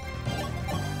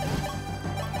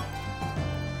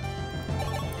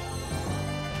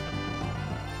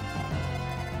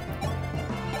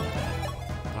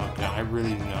 Oh god, I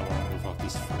really do not want to move up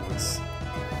these forwards.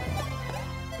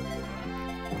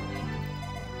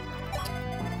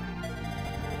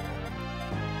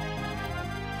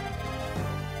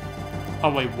 Oh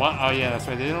wait, what? Oh yeah, that's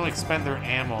right. They don't expend their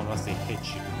ammo unless they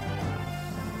hit you.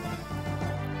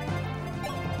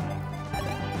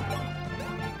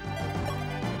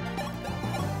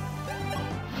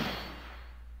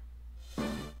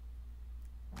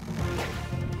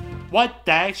 What?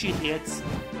 That actually hits?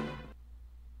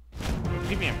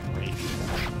 Give me a break.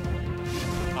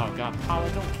 Oh god, Paula,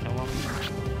 don't kill him.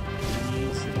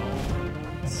 Please don't.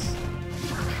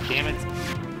 Damn it.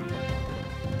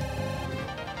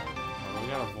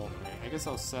 I guess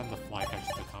I'll send the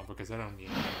Flycatcher to combo because I don't need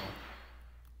it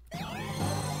anymore.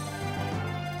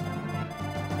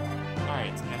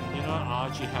 Alright, and you know what? I'll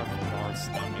actually have Bards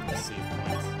now make the save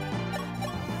point.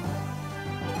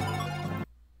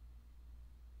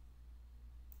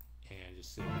 And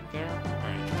just sit right there.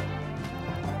 Alright.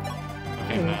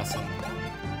 Okay, Masson.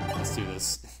 Let's do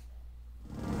this.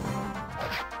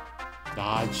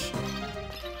 Dodge.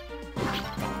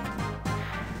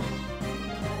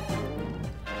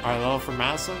 Alright, level for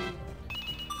Masson.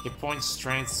 Hit points,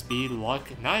 strength, speed, luck.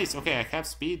 Nice! Okay, I cap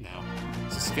speed now.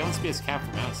 So skill and speed is capped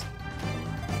for Masson.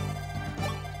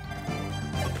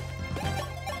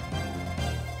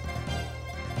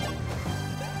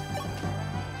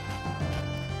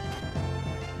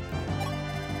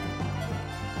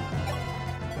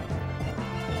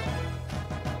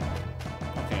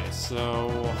 Okay, so...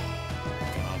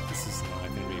 God, this is not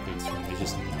going to be a good turn. I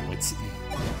just know it's...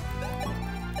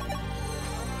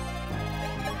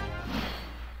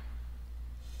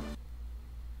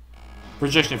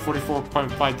 Projection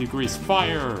 44.5 degrees.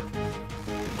 Fire!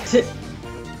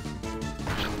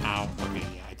 Ow. Okay,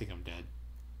 yeah, I think I'm dead.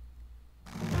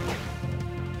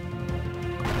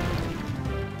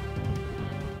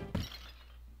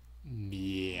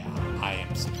 Yeah, I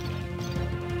am so dead.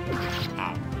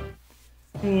 Ow.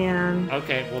 Man.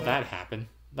 Okay, well that happened.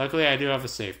 Luckily I do have a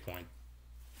save point.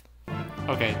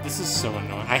 Okay, this is so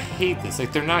annoying. I hate this.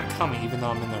 Like, they're not coming even though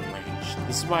I'm in their range.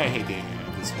 This is why I hate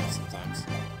this game sometimes.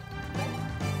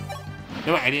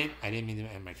 No, I didn't mean to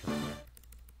end my turn there.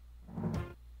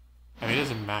 I mean, it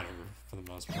doesn't matter for the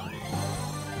most part. Okay,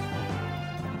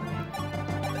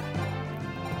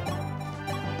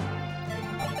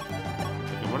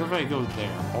 what if I go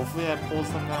there? Hopefully that pulls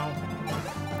them now.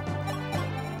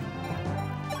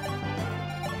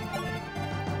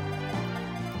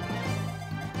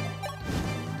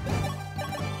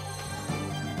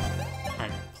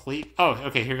 Oh,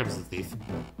 okay, here comes the thief.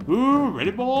 Ooh,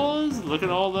 ready, boys? Look at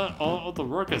all the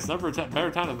work. It's never better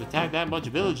time to attack that much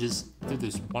villages. Dude,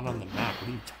 there's one on the map. What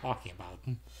are you talking about?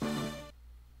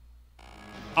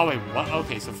 Oh, wait, what?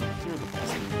 Okay, so from here, the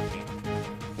best thing.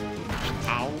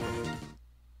 Ow.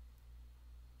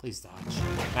 Please dodge.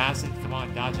 Masson, come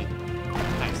on, dodge it.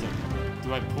 Nice.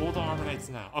 Do I pull the Armor Knights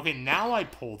now? Okay, now I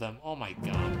pull them. Oh my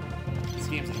god. This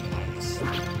game's nice.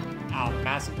 Ow,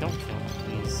 Masson, don't kill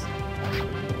him, please. Thank you.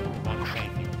 Okay.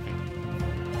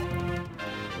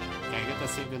 Can I get that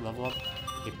same good level up?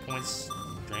 Hit points,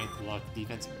 strength, luck,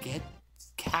 defense. Get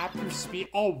cap your speed.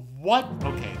 Oh, what?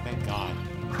 Okay, thank God.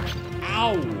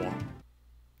 Ow!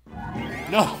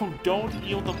 No, don't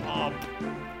heal them up.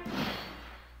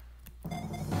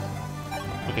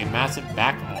 Okay, Massive,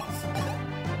 back off.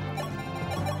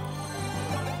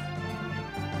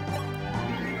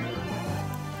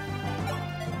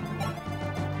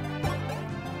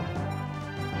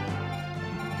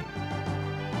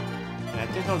 And I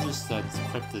think I'll just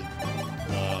equip the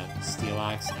steel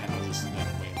axe and I'll just wait.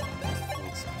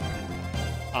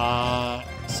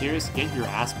 Serious, get your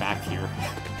ass back here.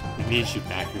 We need you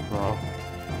back here, bro.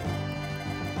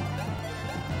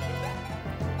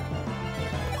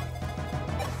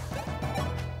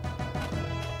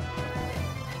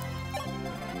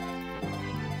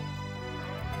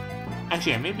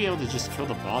 Actually, I may be able to just kill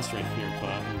the boss right here,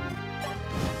 but...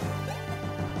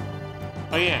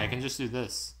 Oh yeah, I can just do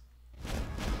this.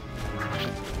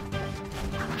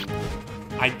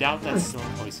 I doubt that Storm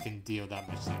Voice can deal that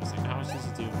much damage. Like, how much does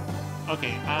it do?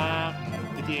 Okay,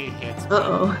 58 hits.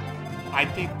 Uh-oh. I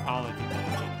think Paula can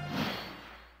dodge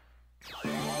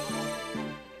it.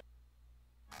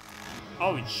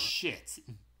 Oh, shit.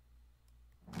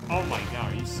 Oh my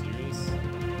god, are you serious?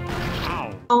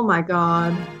 Ow. Oh my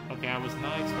god. Okay, I was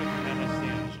not expecting that much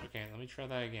damage. Okay, let me try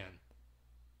that again.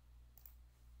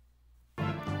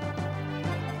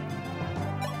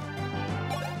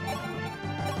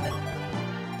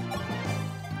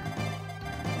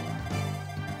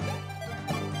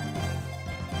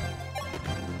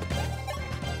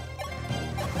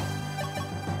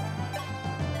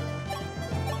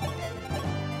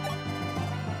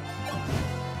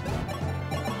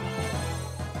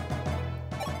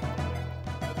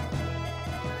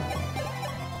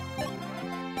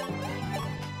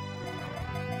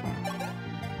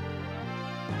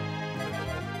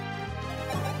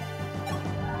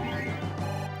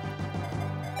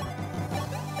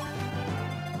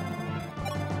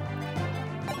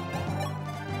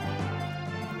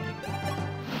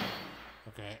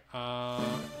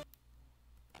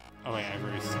 Oh wait, I've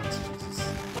already started.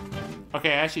 Jesus.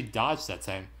 Okay, I actually dodged that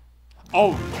time.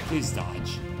 Oh, please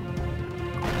dodge.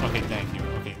 Okay, thank you.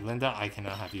 Okay, Linda, I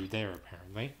cannot have you there,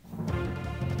 apparently.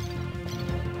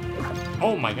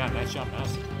 Oh my god, nice job,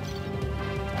 Mouse.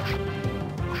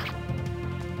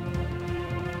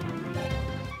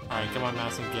 Alright, come on,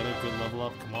 Mouse, and get a good level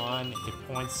up. Come on. Hit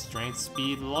points, strength,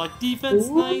 speed, luck, defense,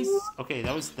 Ooh. nice! Okay,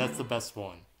 that's the best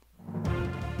one.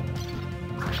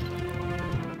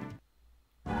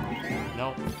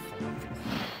 Nope.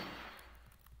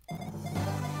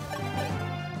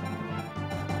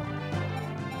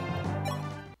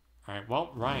 Alright,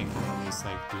 well, Ryan can at least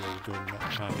like do a good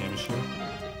amount of damage here.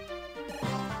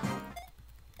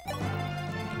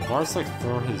 Can Bars like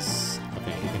throw his...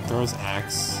 Okay, he can throw his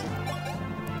axe.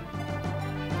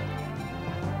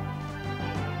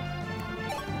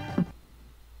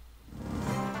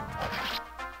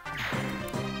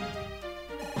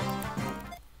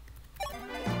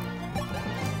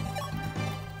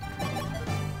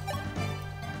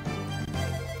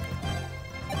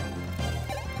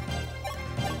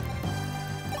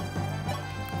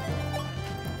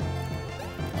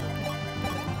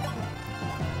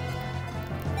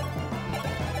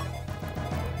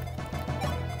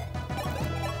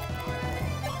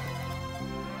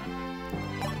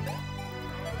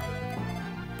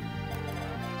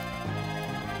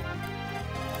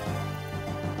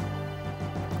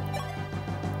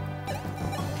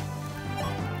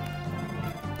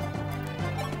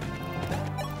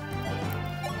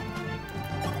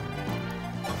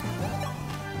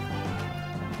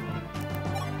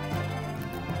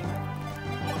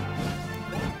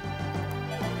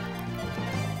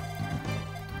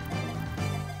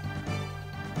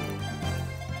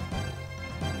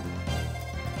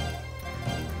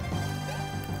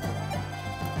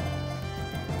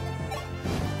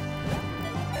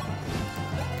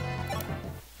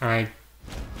 Alright.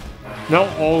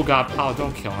 No, oh god, Paul,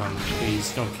 don't kill him.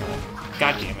 Please, don't kill him.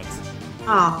 God damn it.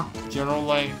 Ah. General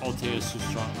Light, Altea is too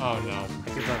strong. Oh no. I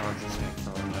think that Archer's gonna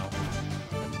kill him now.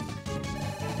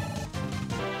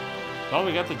 Well,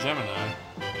 we got the Gemini.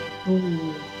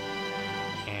 Ooh.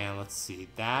 And let's see.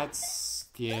 That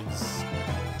gives...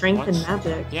 Strength and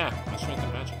magic. Yeah, strength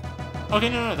and magic. Okay,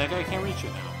 no, that guy can't reach you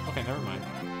now. Okay, never mind.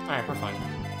 Alright, we're fine.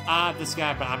 This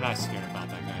guy, but I'm not scared about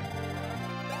that guy.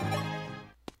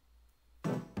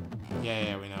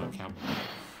 Yeah, we know. Count.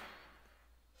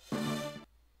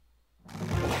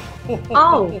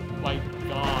 Oh my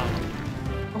god.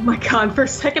 Oh my god, for a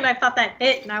second I thought that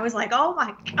hit and I was like, oh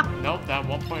my god. Nope, that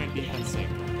 1 point of defense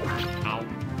saved her. Ow.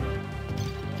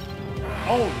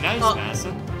 Oh, nice,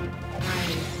 Madison.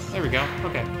 Nice. There we go.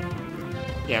 Okay.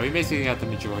 Yeah, we basically got the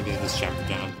majority of this chapter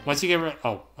down. Once you get rid...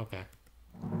 Oh, okay.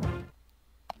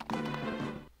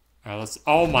 Alright, let's...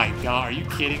 Oh my god, are you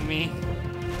kidding me?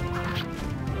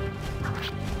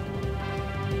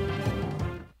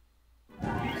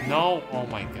 No! Oh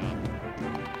my god.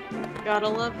 Gotta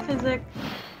love physics.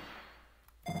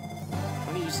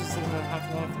 How many uses does it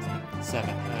have left? 7.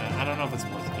 I don't know if it's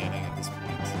worth getting at this point.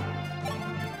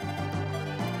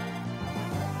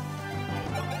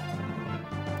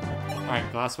 Alright,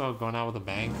 Glasswell going out with a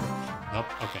bang. Nope,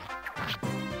 okay.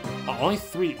 Oh, only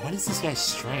 3. What is this guy's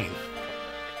strength?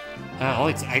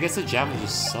 I guess the javelin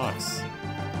just sucks.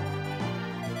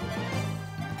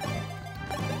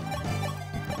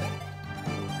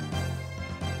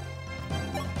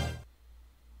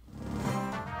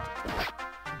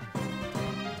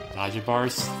 Dodge your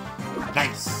bars.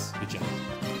 Nice! Good job.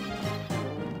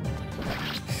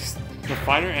 The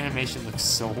fighter animation looks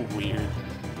so weird.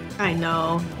 I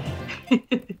know.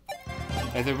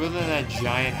 Like they're wielding that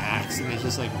giant axe and they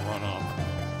just like run up.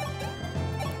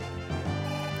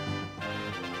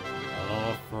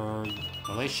 Hello for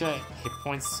Malaysia, hit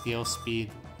points, skill,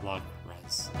 speed, luck,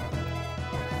 res.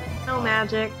 No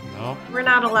magic. Nope. We're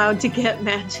not allowed to get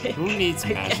magic. Who needs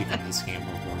magic in this game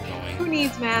where we're going? Who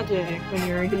needs magic when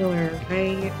you're a healer,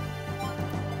 right?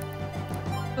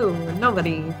 Ooh,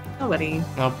 nobody. Nobody.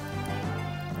 Nope.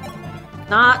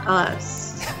 Not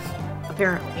us.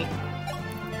 Apparently.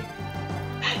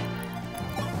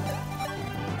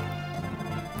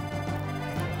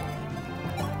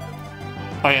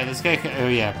 Oh yeah, this guy can, oh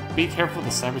yeah, be careful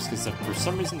with the cybers because for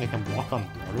some reason they can walk on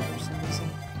water for some reason.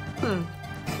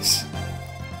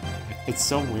 It's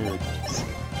so weird.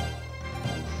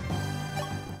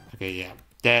 Okay, yeah.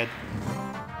 Dead.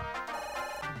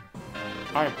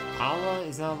 Alright, Paula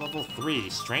is now level 3.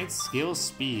 Strength, skill,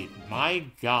 speed. My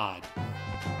god.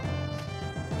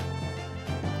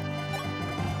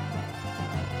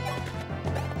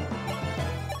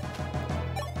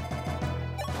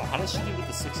 Oh, how does she do with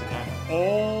the 69?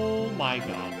 Oh my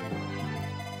god.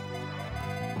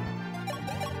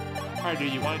 Alright,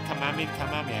 dude, you want to come at me? Come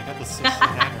at me. I got the 69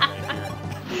 right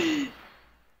here.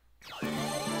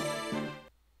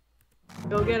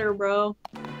 Go get her, bro.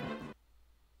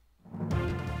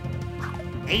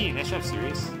 Hey, nice job,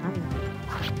 Sirius.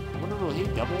 I wonder, will he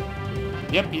double?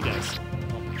 Yep, he does.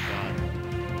 Oh my god.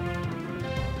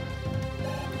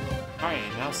 Alright,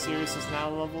 now Sirius is now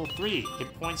level 3.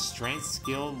 Hit points, strength,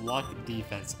 skill, luck,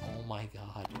 defense. Oh my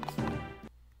god.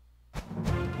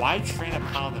 Why train a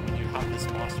paladin when you have this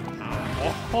monster power?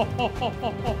 Oh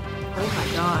my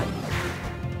god.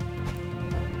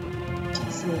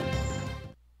 Jesus.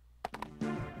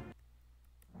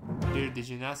 Dude, did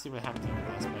you not see what happened to your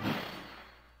last buddy?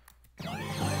 Okay.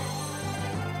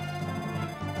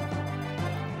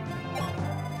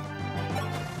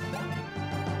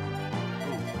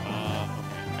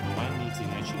 I might need to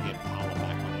actually get Paula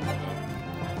back on the road.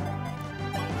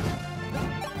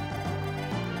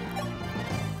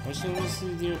 What should I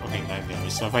do? Okay, 9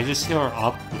 damage. So if I just heal her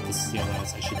up with the steel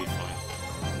lance, I should be fine.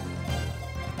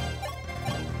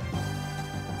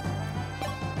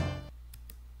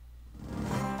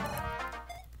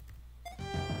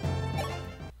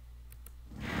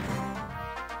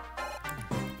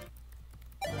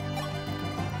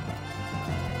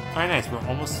 Alright, nice. We're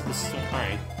almost to the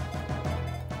alright.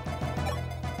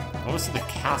 Almost to the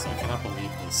castle. I cannot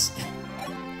believe this.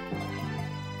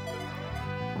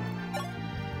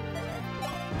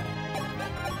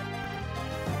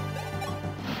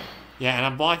 Yeah, and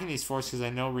I'm blocking these forces because I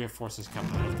know reinforcements come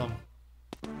out of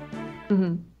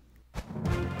them.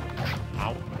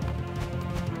 Ow.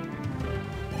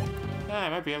 I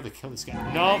might be able to kill this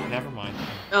guy. No, never mind.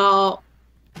 Oh.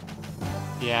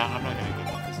 Yeah, I'm not gonna get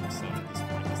that physics stuff at this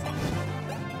point. It's not...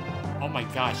 Oh my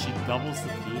gosh, she doubles the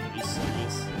feed. Are you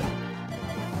serious?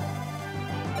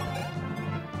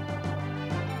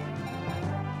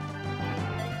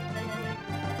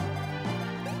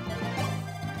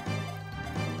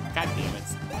 God damn it.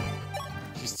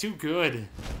 She's too good.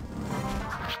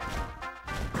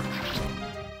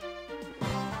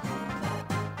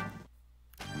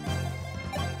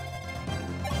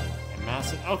 And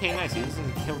massive. Okay, nice. He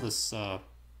doesn't kill this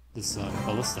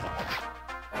ballista.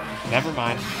 Never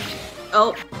mind.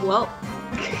 Oh, well.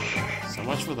 So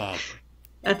much for that.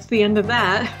 That's the end of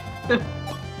that.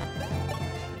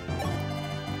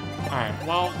 Alright,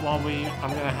 well, I'm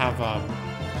gonna have,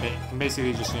 I'm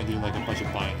basically just gonna do like a bunch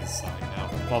of buying and selling now.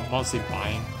 Well, mostly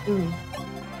buying.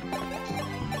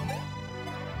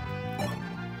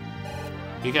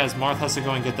 Because Marth has to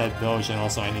go and get that village, and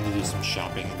also I need to do some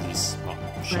shopping in these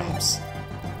shops.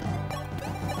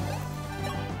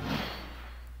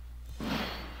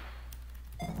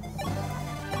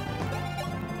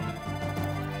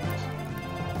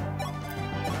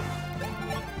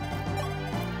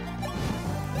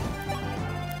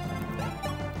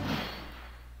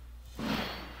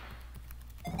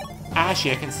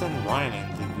 Actually, I can send Ryan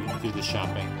in to do the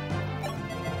shopping.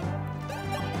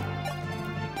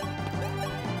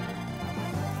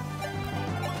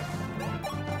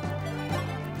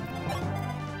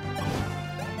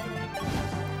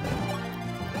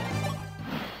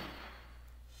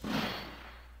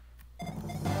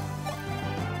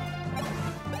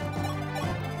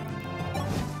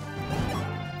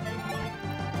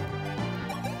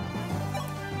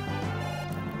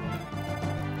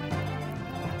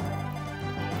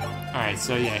 Alright,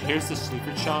 so yeah, here's the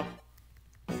secret shop.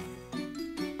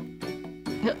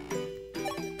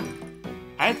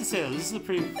 I have to say, though, this is a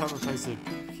pretty clever place to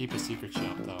keep a secret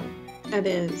shop, though. It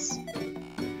is.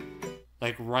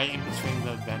 Like, right in between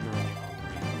the vendor and the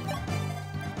armory.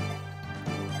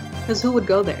 Because who would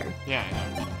go there? Yeah, I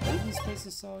know. What did these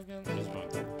places sell again? I just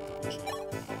want to double check.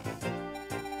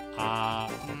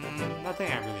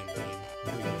 Nothing I really need.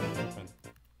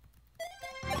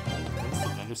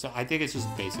 So I think it's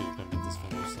just basic equipment this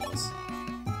vendor sells.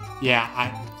 Yeah,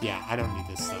 I don't need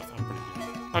this stuff. I'm pretty good.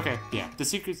 Okay, yeah, the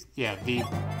secrets, yeah,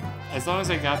 as long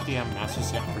as I got the master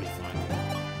set, I'm pretty fine.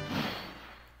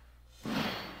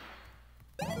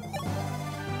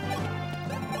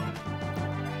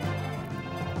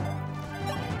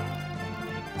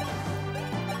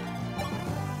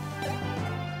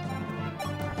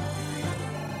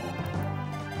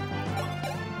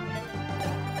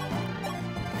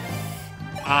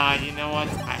 You know what?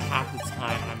 I have the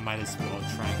time. I might as well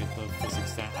try and get the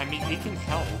physics down. I mean, it can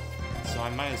help, so I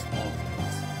might as well do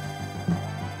it.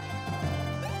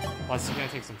 Well, it's gonna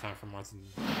take some time for Martin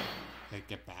to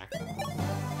get back.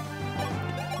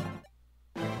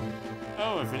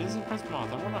 Oh, if it isn't Prince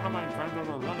Moth, I wonder how my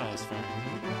granddaughter Lena is faring.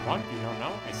 What? You don't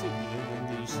know? I see.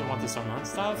 Do you still want the summer and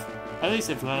stuff? At least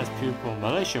if Lena's pupil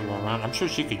Malaysia were around, I'm sure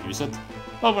she could use it.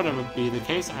 But whatever be the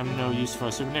case, I'm no use for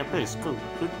a souvenir. Please,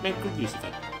 make good use of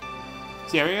it.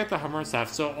 So yeah, we got the Hummer and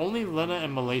staff, so only Lena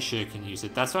and Malaysia can use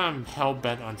it. That's why I'm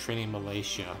hell-bent on training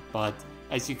Malaysia. But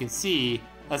as you can see,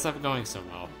 that's not going so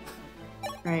well.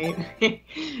 Right.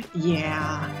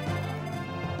 Yeah.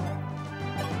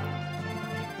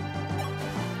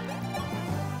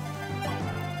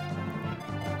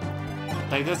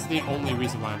 Like, that's the only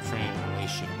reason why I'm training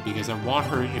Malaysia, because I want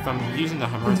her, if I'm using the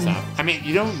Hummer staff, I mean,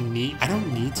 I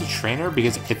don't need to train her,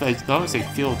 because as long as I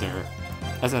field her,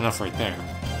 that's enough right there.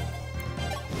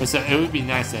 But so it would be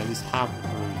nice to at least have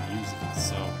her use it,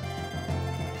 so.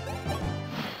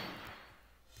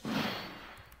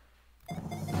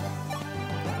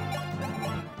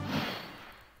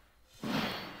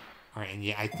 Alright, and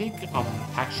yeah, I think,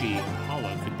 actually,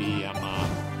 Paula could be, oh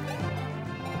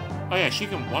yeah, she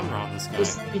can one-round this guy.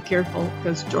 Just be careful,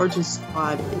 because George's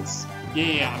squad is...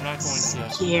 Yeah, I'm not going to...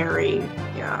 Scary,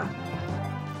 yeah.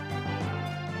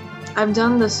 I've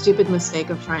done the stupid mistake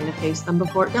of trying to face them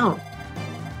before. Don't.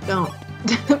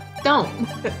 Don't.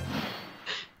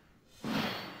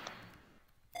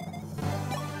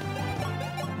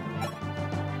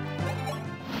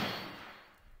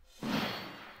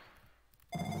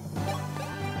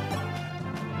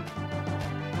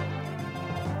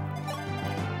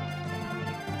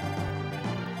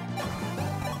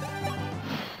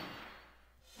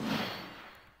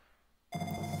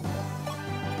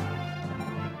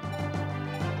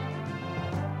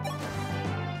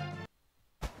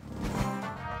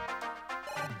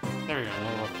 There we go,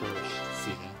 level up for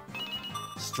Cena.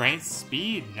 Strength,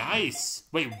 speed, nice!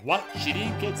 Wait, what? She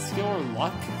didn't get skill or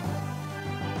luck?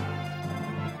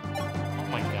 Oh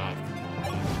my god.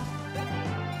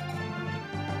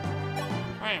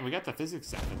 Alright, we got the physics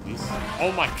set at least.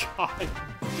 Oh my god!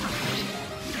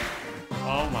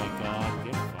 Oh my god,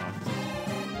 get fucked.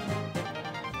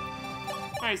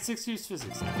 Alright, 6 use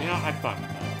physics set. You know, I'm fine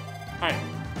with that. Alright,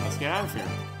 let's get out of here.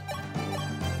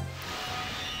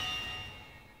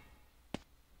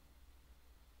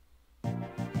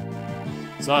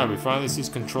 Sorry, we finally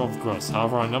seized control of Gross.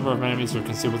 However, a number of enemies are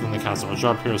concealed within the castle. Our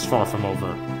job here is far from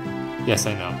over. Yes,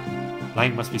 I know.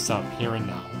 Lang must be stopped here and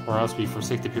now, or else we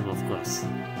forsake the people of Gross.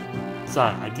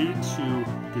 Sorry, I do not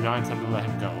intend to let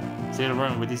him go. Say the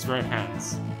word with these very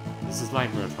hands. This is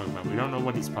Lang we are talking about. We don't know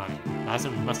what he's planning. As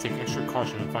we must take extra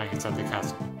caution in fighting inside the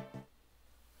castle.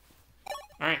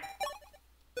 Alright.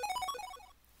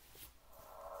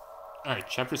 Alright,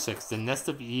 Chapter 6. The Nest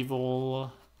of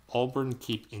Evil... Auburn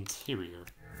Keep Interior.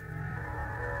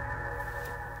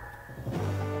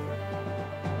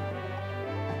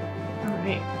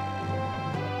 Alright.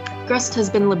 Grust has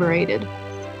been liberated.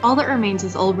 All that remains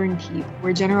is Auburn Keep,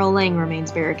 where General Lang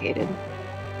remains barricaded.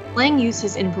 Lang used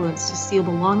his influence to steal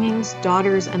belongings,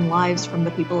 daughters, and lives from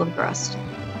the people of Grust.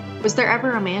 Was there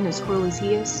ever a man as cruel as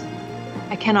he is?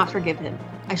 I cannot forgive him.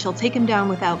 I shall take him down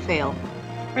without fail.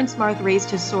 Prince Marth raised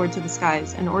his sword to the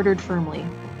skies and ordered firmly,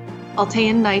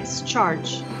 Altean knights,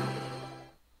 charge.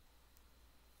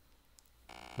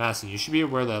 Madison, you should be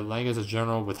aware that Lang is a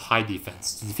general with high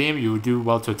defense. To defeat him, you would do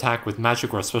well to attack with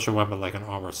magic or a special weapon like an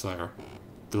armor slayer.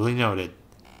 Duly noted.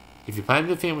 If you plan to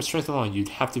defeat him with strength alone, you'd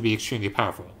have to be extremely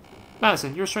powerful.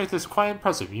 Madison, your strength is quite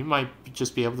impressive. You might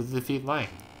just be able to defeat Lang.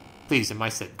 Please, in my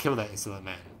stead, kill that insolent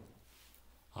man.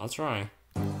 I'll try.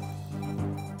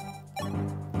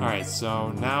 Alright,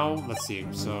 so now, let's see.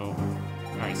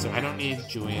 Alright, so I don't need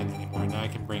Julian anymore. Now I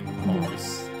can bring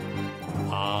Boris.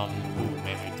 Ooh,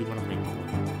 man, I do want to bring Corey.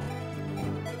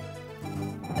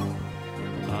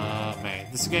 Man,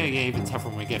 this is gonna get even tougher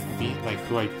when we get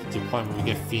who I deploy when we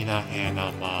get Fina and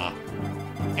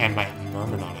my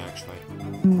Myrmidon, actually.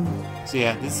 So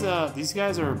yeah, these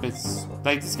guys are a bit,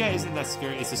 this guy isn't that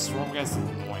scary. It's the Storm guy's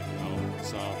annoying though,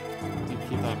 so do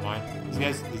keep that in mind. These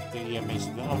guys, the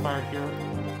mentioned the Hellfire here.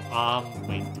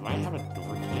 Wait, do I have a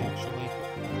door key actually?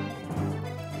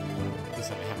 I guess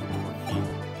I have a door key.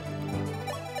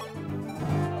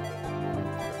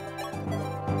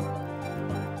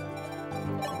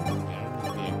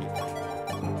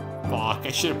 Fuck,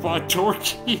 I should have bought a door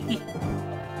key.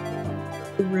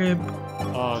 Rip.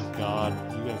 Oh god,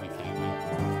 you gotta be kidding me.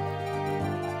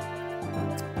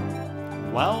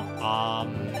 Well,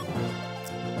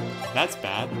 that's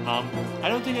bad. I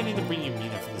don't think I need to bring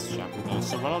Yumina for this chapter though,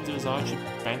 so what I'll do is I'll actually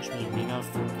bench Yumina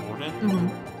for Gordon.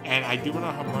 And I do want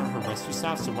to learn her rescue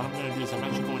staff, so what I'm going to do is I'm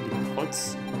actually going to put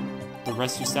the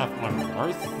rescue staff on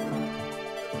Earth.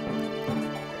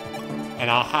 And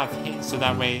I'll have him, so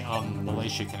that way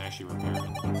Malaysia can actually repair it.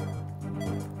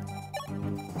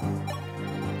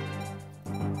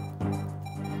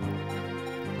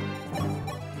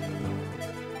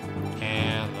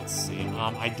 And let's see,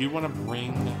 I do want to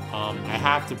bring, I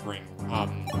have to bring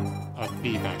a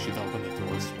thief actually to open the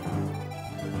doors here.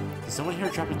 Does someone here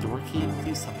drop a door key?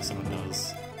 Please tell me someone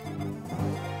does.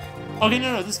 Okay,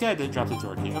 no, this guy did drop the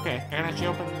door key. Okay, I can actually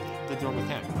open the door with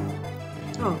him.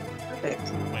 Oh,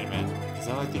 perfect. Wait a minute. Is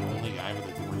that like the only guy with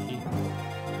a door key?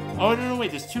 Oh, no,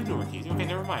 wait, there's 2 door keys. Okay,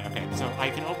 never mind. Okay, so I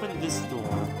can open this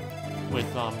door with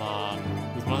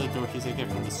one of the door keys I get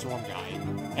from the Storm guy.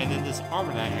 And then this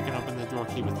Armor Knight, I can open the door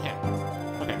key with him.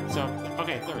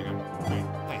 Okay, there we go. Alright,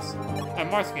 nice. And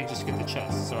Martha can just get the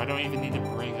chest, so I don't even need to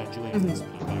bring Julian to this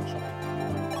map, actually.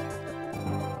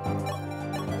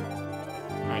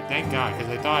 Alright, thank God,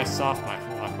 because I thought I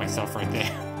soft-locked myself right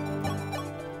there.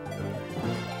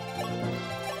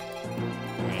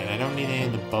 Alright, I don't need any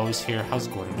of the bows here. How's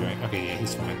Gordon doing? Okay, yeah,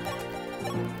 he's fine.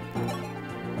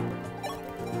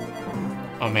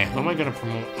 Oh man, who am I gonna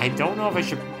promote? I don't know if I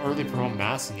should early promote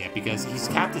Madison yet because he's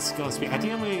capped his skill and speed. I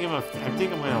think I'm gonna give him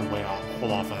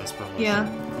hold off on this promotion. Yeah.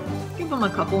 Give him a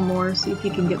couple more, see if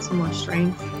he can get some more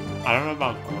strength. I don't know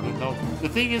about Gordon though. The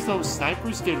thing is though,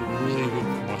 snipers get really good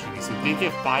promotion. So they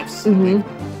get 5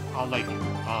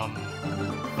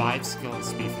 5 skill and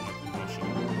speed from the promotion.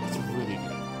 It's really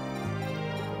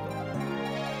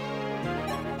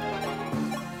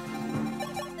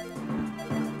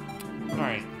good.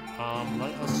 Alright.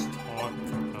 Let us talk,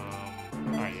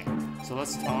 alright, yeah. So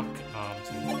let's talk,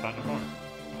 to about Navarre.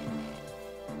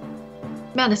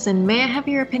 Madison, may I have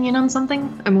your opinion on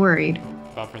something? I'm worried.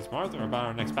 About Prince Marth or about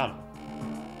our next battle?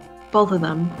 Both of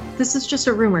them. This is just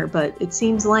a rumor, but it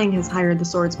seems Lang has hired the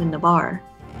swordsman Navarre.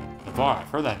 Navarre, I've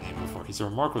heard that name before. He's a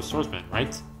remarkable swordsman,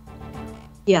 right?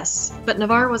 Yes, but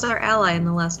Navarre was our ally in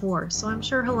the last war, so I'm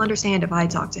sure he'll understand if I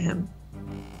talk to him.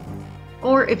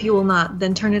 Or if you will not,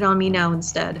 then turn it on me now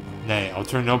instead. Nay, I'll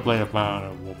turn no blade of mine on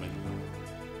a woman.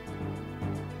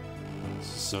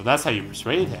 So that's how you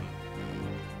persuaded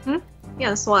him?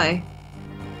 Yes, why?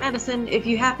 Madison, if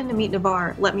you happen to meet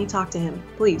Navarre, let me talk to him,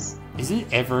 please. Is it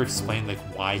ever explained, like,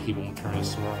 why he won't turn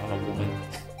his sword on a woman?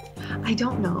 I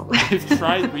don't know. I've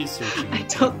tried researching. I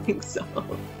don't think so.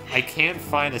 I can't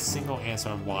find a single answer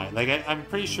on why. Like, I'm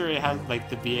pretty sure it has, like,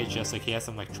 the VHS, like, he has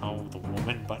some, like, trauma with a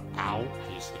woman, but ow,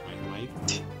 I just hit my leg.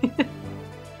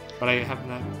 But I have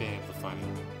not been able to find it.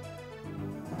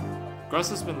 Gross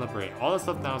has been liberated. All that's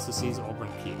left now is to seize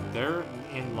Oberon Keep.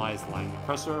 Therein lies Lang,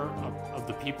 oppressor of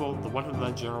the people, the one who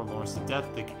led General Lawrence to death,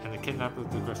 and the kidnapper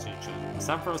of the Grecian children. It's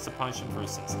time for us to punish him for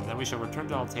his sins, and then we shall return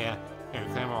to Altea and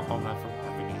reclaim our homeland from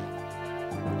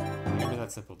Arcadia. Give me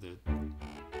that simple, dude.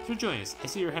 So Julius, I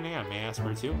see you're heading out. May I ask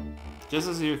where to? Just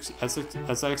as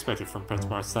I expected from Prince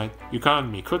Marth's side, you called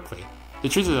me quickly. The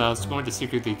truth is that I was going to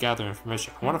secretly gather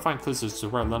information. I want to find clues as to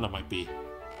where Lena might be.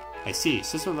 I see.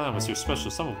 Sister Lena was your special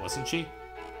someone, wasn't she?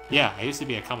 Yeah, I used to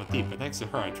be a common thief, but thanks to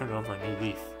her, I turned over a new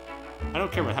leaf. I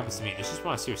don't care what happens to me, I just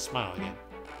want to see her smile again.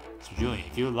 So Julian,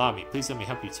 if you allow me, please let me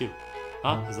help you too.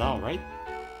 Huh? Is that alright?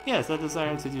 Yes, that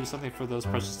desire to do something for those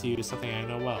precious to you is something I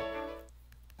know well.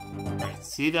 Alright,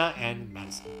 Sita and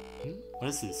Madison. What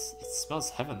is this? It smells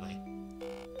heavenly.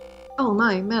 Oh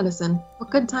my, Madison. What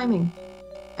good timing.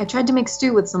 I tried to make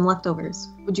stew with some leftovers.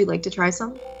 Would you like to try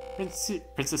some?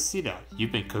 Princess Sita,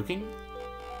 you've been cooking?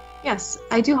 Yes,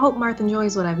 I do hope Marth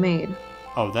enjoys what I've made.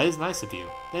 Oh, that is nice of you.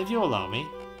 Then if you'll allow me.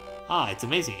 Ah, it's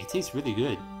amazing. It tastes really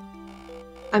good.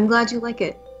 I'm glad you like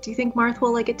it. Do you think Marth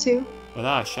will like it too?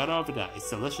 Without a shadow of a doubt, it's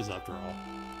delicious after all.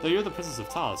 Though you're the Princess of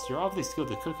Talos, you're obviously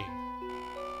skilled at cooking.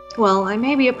 Well, I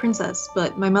may be a princess,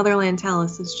 but my motherland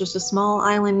Talos is just a small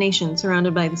island nation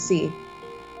surrounded by the sea.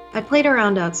 I played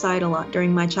around outside a lot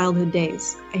during my childhood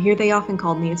days. I hear they often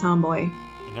called me a tomboy.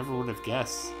 I never would have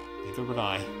guessed. Neither would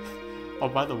I. Oh,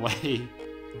 by the way...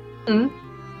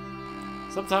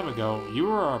 Some time ago, you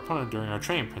were our opponent during our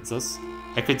training, Princess.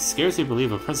 I could scarcely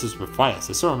believe a princess would fight us.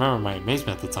 I still remember my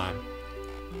amazement at the time.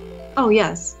 Oh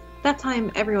yes, that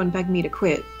time everyone begged me to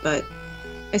quit, but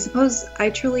I suppose I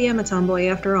truly am a tomboy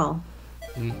after all.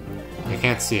 I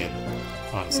can't see it,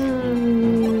 honestly.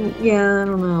 Yeah, I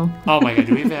don't know. Oh my god,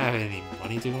 do we even have any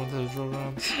money to go into the drill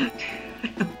grounds? I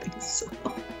don't think so.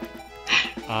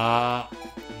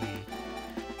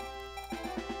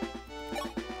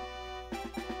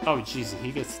 Oh Jesus,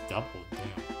 he gets doubled,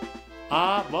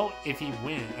 damn. Well, if he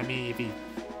wins, I mean, if he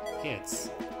hits,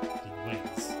 he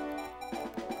wins.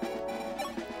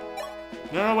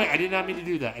 No, wait, I did not mean to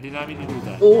do that. I did not mean to do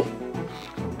that. Oh.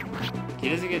 He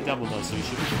doesn't get double though, so he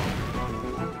should be fine.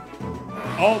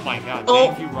 Oh my god,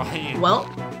 thank you, Ryan. Well.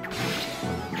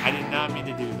 I did not mean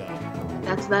to do that.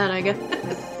 That's that, I guess.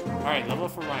 Alright, level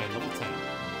for Ryan, level 10.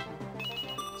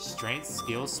 Strength,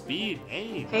 skill, speed.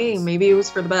 Hey, Hey, nice. maybe it was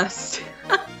for the best.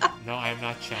 No, I am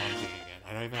not challenging again.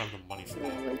 I don't even have the money for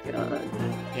that. Oh my god.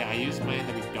 Yeah, I use money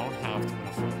that we don't have to win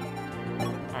a fight.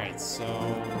 Alright, so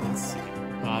let's see.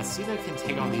 Sita can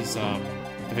take on these,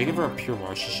 if I give her a pure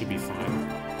bar, she should be fine.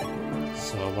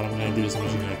 So what I'm gonna do is I'm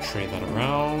just gonna trade that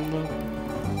around.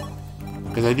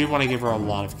 Because I do want to give her a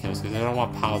lot of kills, because I don't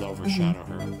want Pal to overshadow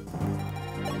her.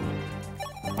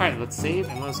 Alright, let's save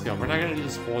and let's go. We're not gonna do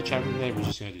this whole chapter today, we're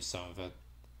just gonna do some of it.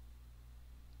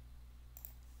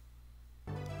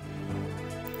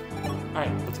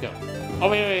 Alright, let's go. Oh,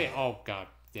 wait. Oh, god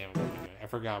damn it. What are we doing? I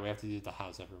forgot. We have to do the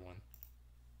house, everyone.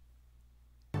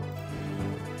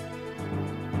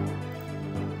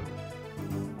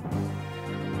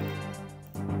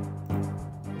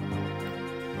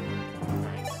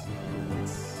 Alright, so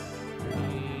let's see.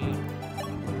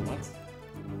 What?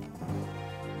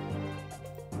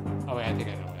 Oh, wait, I think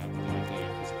I know what I have to do. I have to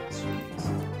use my swings.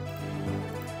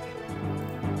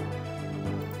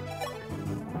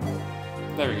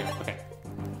 There we go. Okay.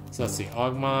 So let's see.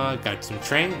 Ogma got some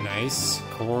train. Nice.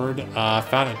 Cord.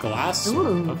 Found a glass.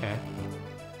 Ooh. Okay.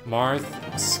 Marth.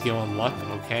 Skill and luck.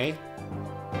 Okay.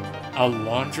 A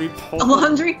laundry pole. A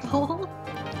laundry pole?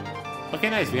 Okay,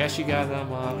 nice. We actually got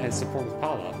them as support with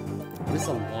Paula. What is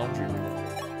a laundry pole?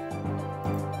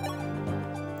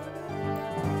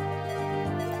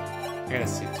 I gotta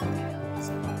see it.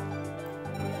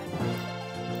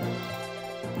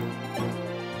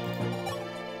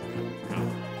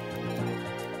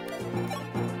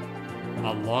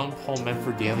 A long pole meant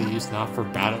for daily use, not for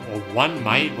battle. Or one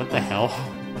might? What the hell?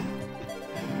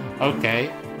 Okay.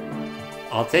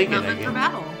 I'll take it, I For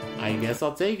battle. I guess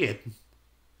I'll take it.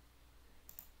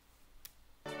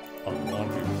 A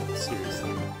laundry pole,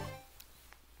 seriously.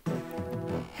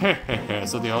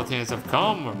 So the Altanians have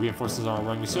come. Reinforcements are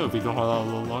running so if we don't hold out a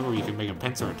little longer, we can make a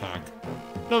pincer attack.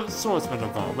 No swordsmen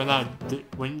are gone.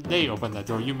 When they open that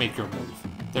door, you make your move.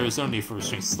 There is no need for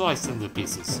restraint. Slice them to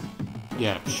pieces.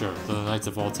 Yeah, sure. The Knights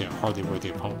of Altea are hardly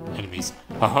worthy enemies.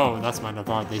 Oh, that's my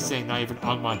Navarre. They say not even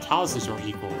Ogma and Talos is your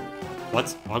equal.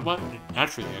 What? Ogma?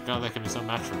 Naturally, a god that can be so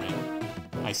matched for me.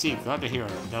 I see. Glad to hear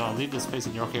it. Then I'll leave this place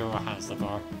in your capable hands,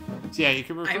 Navarre. So yeah, you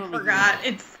can refer me. I forgot.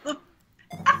 It's the...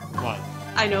 What?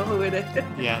 I know who it is.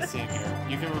 Yeah, same here.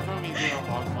 You can refer me to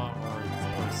Ogma or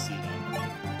Sita.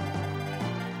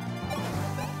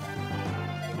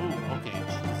 Ooh, okay.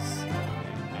 Jeez.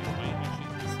 Okay, I might actually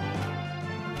this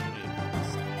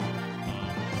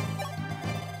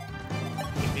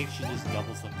I think she just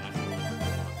doubles them naturally.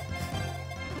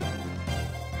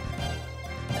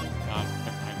 I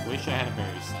wish I had a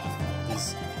berry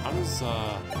stuff. How does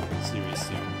Sirius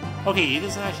do? Okay, he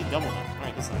doesn't actually double them.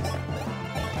 Alright, that's nice.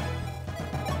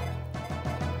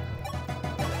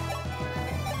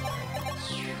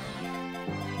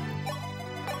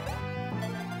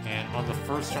 And on the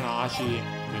first turn, I'll actually...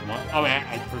 Oh, wait,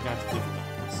 I forgot to give her that.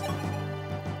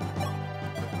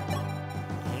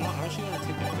 You know, I'm actually going to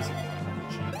take that physical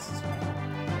chance. this as well.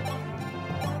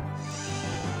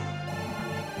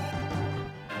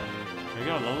 There we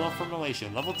go, level up for Malaysia.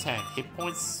 Level 10, hit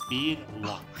points, speed,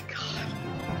 luck. Oh my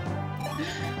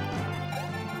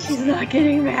god. She's not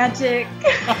getting magic.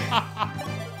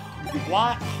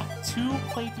 What? 2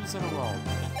 playthroughs in a row.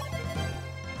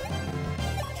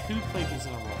 2 playthroughs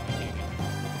in a row. I can't get it.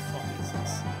 What the fuck is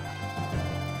this?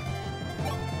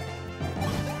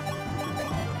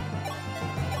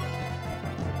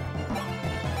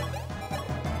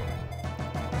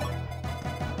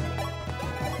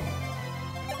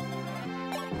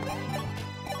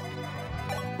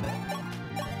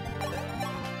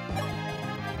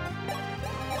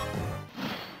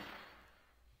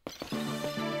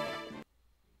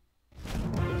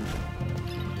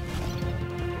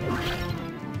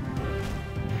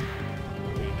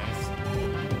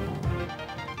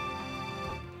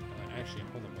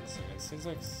 Seems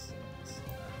like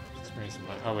experience.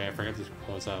 Oh wait, I forgot to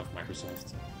close out of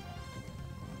Microsoft.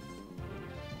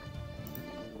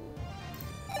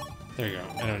 There you go.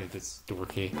 I don't need this door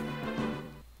key.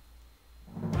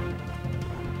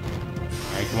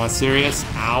 Alright, come on, Sirius.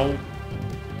 Ow.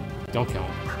 Don't kill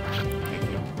him. Thank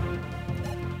you.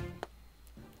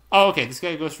 Oh, okay, this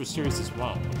guy goes for Sirius as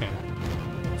well. Okay.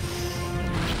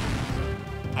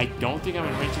 I don't think I'm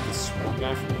in range of the sword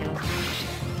guy from here.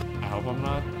 I hope I'm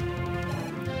not.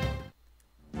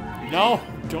 No!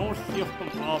 Don't heal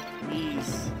him up,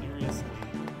 please. Seriously.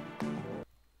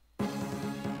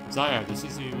 Zaya, this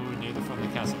seems to be moving near the front of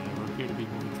the castle, and we appear to be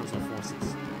moving towards our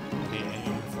forces. The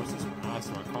enemy forces were allies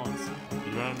to our cause.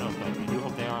 We do not know, but we do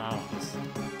hope they are allies.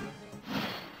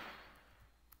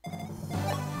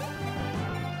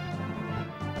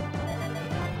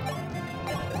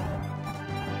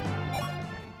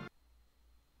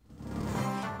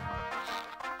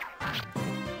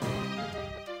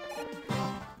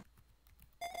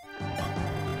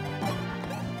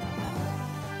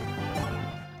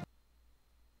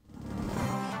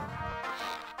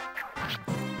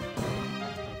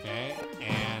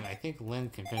 I think Lynn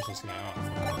can finish this guy off.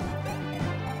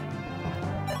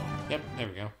 Yep, there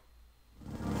we go.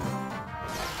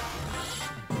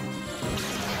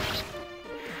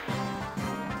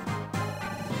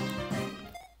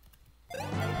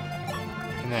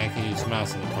 And then I can use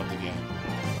mouse and put again.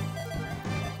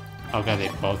 Oh god, they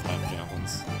both have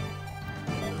javelins.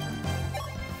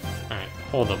 Alright,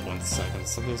 hold up 1 second.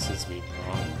 So this is me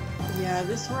wrong. Yeah,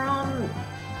 this round.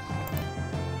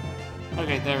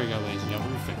 Okay, there we go, ladies and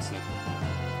gentlemen. We fixed it.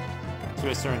 So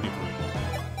we're starting to agree.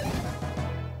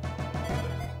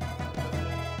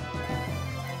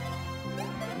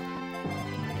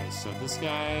 Okay, so this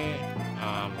guy,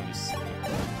 let me see. All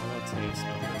that takes,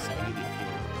 okay, so I need to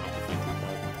heal.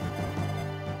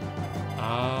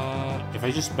 If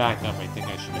I just back up, I think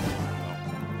I should be able to.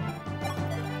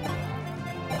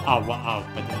 Oh, wow,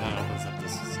 but then that opens up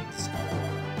this.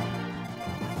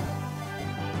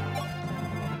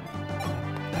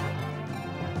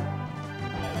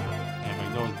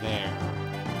 There.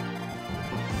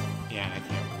 Yeah, and I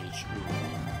can't reach. Ooh.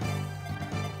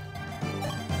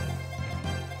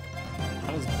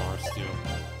 How does bars do?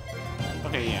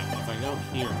 Okay, yeah, if I go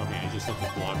here, okay, I just have to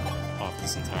block off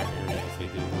this entire area if I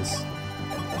do this.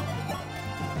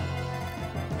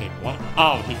 Wait, what?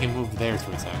 Oh, he can move there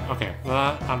to attack. Okay,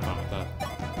 well, I'm fine with that.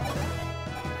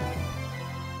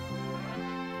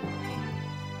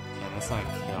 Yeah, that's not a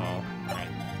kill.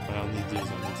 Alright, what I'll need to do is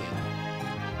I'll need to...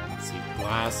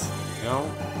 Glass, there we go.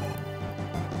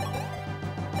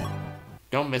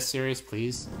 Don't miss Sirius,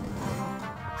 please.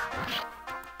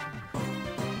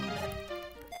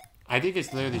 I think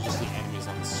it's literally just the enemies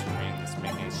on the screen that's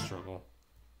making it struggle.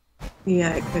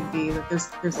 Yeah, it could be that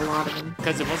there's a lot of them.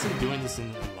 Because it wasn't doing this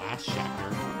in the last chapter.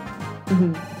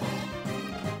 Mm-hmm.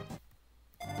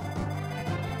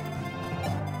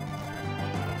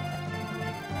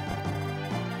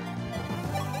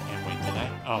 And wait, did I?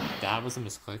 Oh, that was a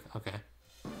misclick. Okay.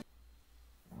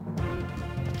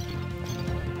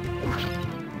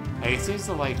 Like, it seems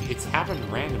to, like, it's happened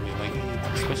randomly, like,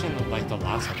 especially in the, like, the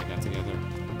last time we got together.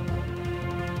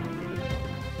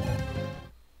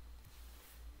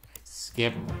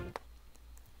 Skip.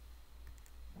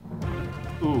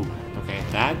 Ooh, okay,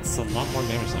 that's a lot more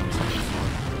damage than I was hoping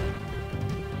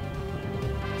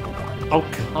for. Oh,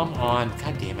 come on,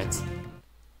 god damn it.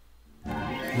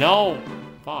 No!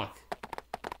 Fuck.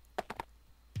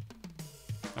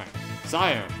 Alright,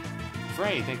 Sire!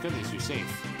 Frey, thank goodness you're safe.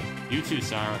 You too,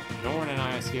 Sire. Norn and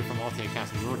I escaped from Altea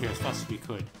Castle. We rode here as fast as we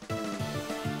could.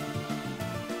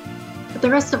 But the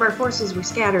rest of our forces were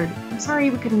scattered. I'm sorry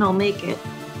we couldn't all make it.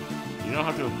 You don't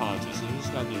have to apologize. You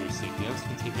just got near your safety. The others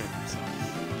can take care of themselves.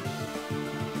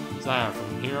 Sire,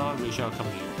 from here on we shall come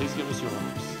to you. Please give us your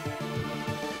orders.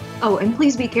 Oh, and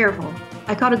please be careful.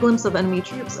 I caught a glimpse of enemy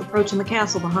troops approaching the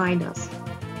castle behind us.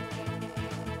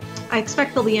 I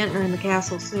expect they'll be entering the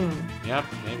castle soon. Yep,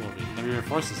 they will be. Heavy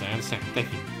reinforcements, I understand.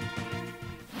 Thank you.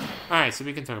 Alright, so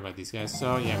we can talk about these guys.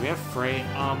 So, yeah, we have Frey.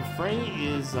 Frey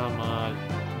is,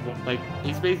 like,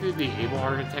 he's basically the able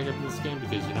architect of this game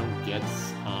because you don't get,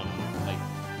 like,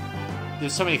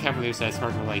 there's so many cavaliers that it's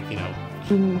hard to, like, you know,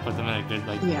 put them in a good,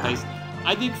 like, place.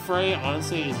 I think Frey,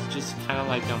 honestly, is just kind of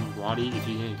like, Roddy if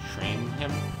you didn't train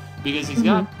him. Because he's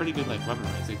got pretty good, like, weapon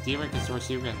ranks. Like, D-Rank and Sword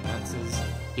Seeker and Lances.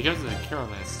 He goes to the Carol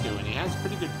Lance, too, and he has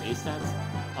pretty good base stats.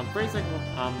 Frey's like,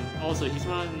 also, he's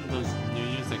one of those new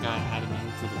units that got added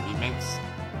into the remakes.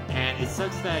 And it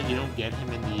sucks that you don't get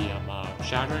him in the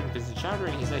Shattering, because in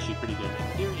Shattering, he's actually pretty good.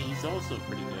 And here, he's also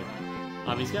pretty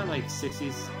good. He's got, like,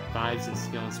 65s in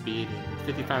skill and speed, and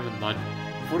 55 in luck,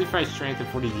 45 strength, and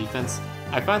 40 defense.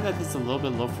 I find that it's a little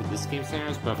bit low for this game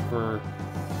standards, but for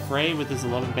Frey with his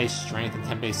 11 base strength and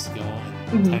 10 base skill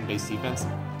and 10 base defense,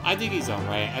 I think he's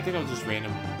alright. I think I'll just rate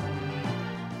him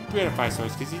 3 out of 5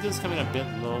 stars because he does come in a bit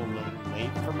little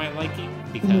late for my liking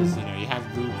because you know you have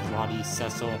Luke, Roddy,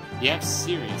 Cecil, you have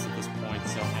Sirius at this point,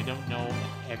 so I don't know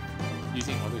if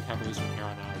using other cavaliers from here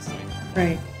on out is like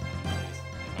right. Nice,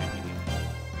 in my opinion.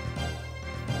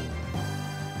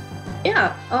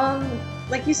 Yeah,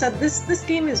 like you said, this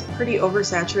game is pretty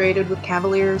oversaturated with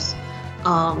cavaliers.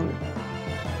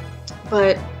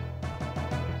 But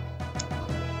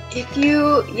if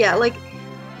you, like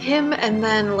him and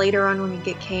then later on when you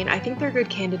get Kane, I think they're good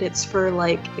candidates for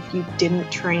like if you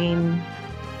didn't train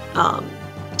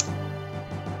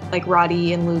like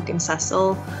Roddy and Luke and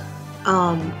Cecil.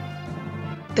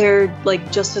 They're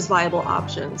like just as viable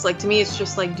options. Like to me, it's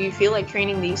just like, do you feel like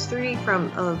training these three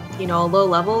from a a low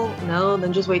level? No,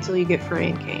 then just wait till you get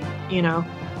Frey and Kane. You know,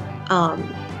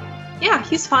 yeah,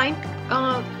 he's fine.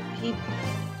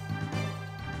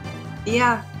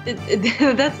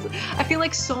 That's. I feel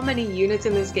like so many units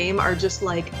in this game are just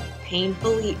like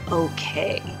painfully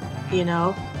okay, you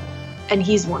know, and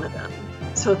he's one of them.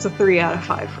 So it's a 3 out of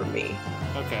 5 for me.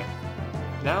 Okay.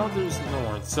 Now there's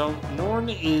Norn. So Norn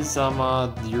is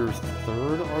your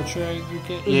third archer you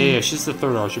get. Yeah, she's the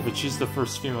third archer, but she's the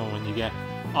first female one you get.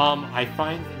 I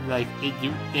find like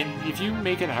if you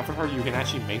make an avatar, you can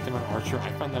actually make them an archer. I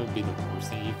find that would be the worst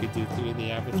thing you could do to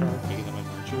the avatar, making them an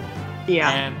archer.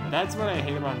 Yeah. And that's what I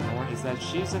hate about Norn is that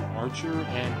she's an archer,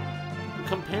 and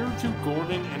compared to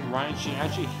Gordon and Ryan, she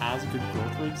actually has good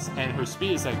growth rates, and her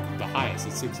speed is like the highest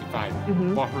at 65,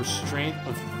 but her strength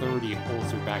of 30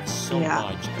 holds her back so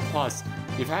much. And plus,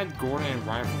 you've had Gordon and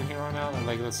Ryan from here on out, and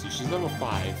like let's see, she's level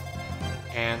 5,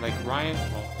 and like Ryan,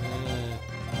 well,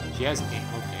 she has 8.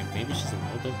 Okay, maybe she's a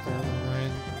little bit better than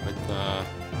Ryan,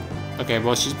 but okay,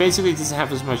 well she's basically doesn't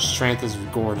have as much strength as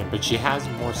Gordon, but she has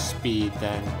more speed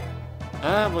than.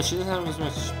 Well, she doesn't have as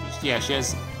much. Yeah, she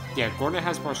has. Yeah, Gordon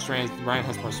has more strength, Ryan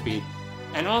has more speed.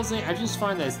 And honestly, I just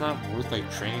find that it's not worth like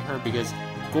training her because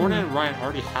Gordon and Ryan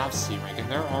already have C rank and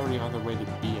they're already on their way to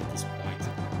B at this point.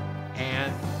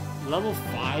 And level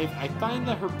 5, I find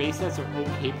that her base stats are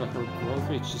okay, but her growth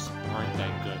rates just aren't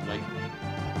that good. Like,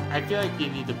 I feel like you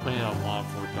need to put in a lot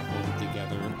of work to hold it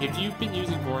together. If you've been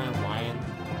using Gordon and Ryan,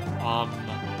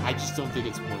 I just don't think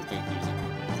it's worth like using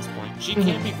her at this point. She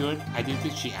can be good. I do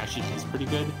think she actually is pretty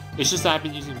good. It's just that I've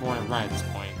been using Gordon and Ryan at this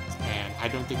point, and I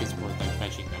don't think it's worth like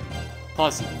fetching them.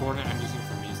 Plus, Gordon I'm using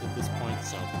for music at this point,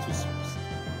 so 2 stars.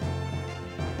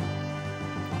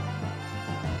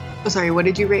 Oh, sorry, what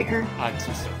did you rate her? 2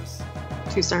 stars.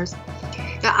 2 stars.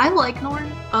 Yeah, I like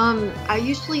Norn. I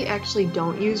usually actually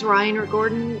don't use Ryan or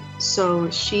Gordon, so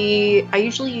I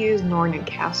usually use Norn and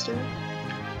Caster.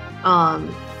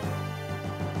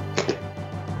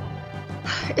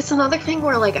 It's another thing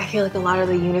where like I feel like a lot of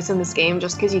the units in this game,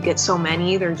 just because you get so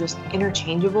many, they're just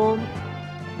interchangeable.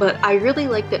 But I really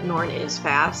like that Norn is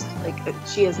fast. Like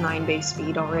she has 9 base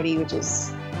speed already, which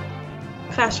is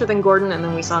faster than Gordon, and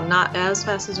then we saw not as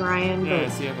fast as Ryan, Yeah, but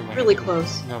it's the other way. really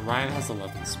close. No, Ryan has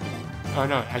 11 speed. Oh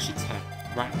no, actually 10.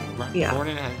 Yeah.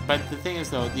 Gordon has, but the thing is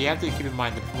though, you have to keep in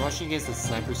mind the promotion against the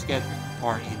snipers get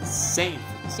are insane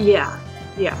for this game. Yeah,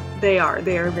 they are.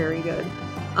 They are very good.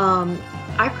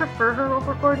 I prefer her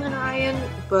over Gordon and Ryan,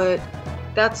 but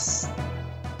that's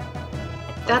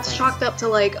chalked up to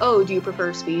like, oh, do you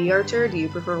prefer Speedy Archer? Do you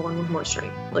prefer one with more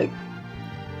strength? Like,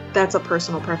 that's a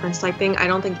personal preference type thing. I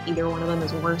don't think either one of them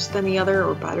is worse than the other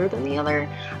or better than the other.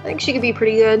 I think she could be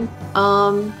pretty good.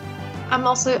 I'm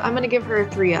gonna give her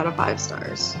 3 out of 5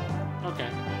 stars. Okay.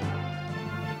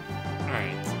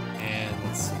 Alright, and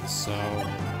let's see, so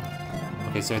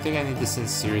Okay, so I think I need to send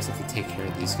Sirius up to take care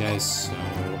of these guys, so...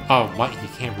 Oh, what? He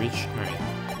can't reach? Alright.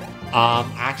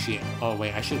 Actually... Oh,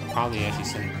 wait, I should probably actually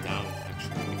send him down,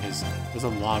 actually, because there's a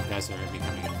lot of guys that are going to be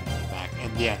coming in from the back.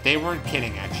 And yeah, they weren't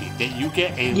kidding, actually. You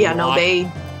get a lot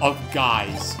of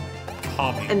guys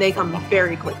coming. And they come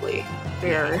very quickly.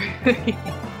 They're...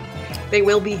 They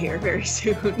will be here very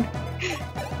soon.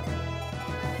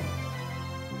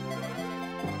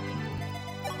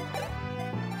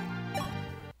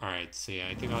 Alright, so yeah,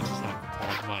 I think I'll just have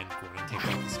Ogma and Gordon take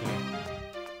out this guy.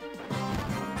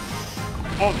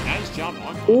 Oh, nice job,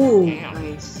 Ogma. Ooh, damn.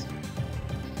 Nice.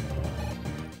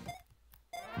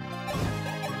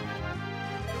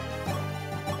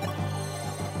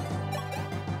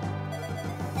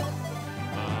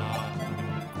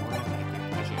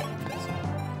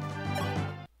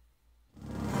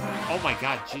 Oh my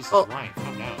god, Jesus, Ryan,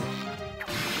 calm down.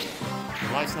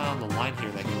 Your life's not on the line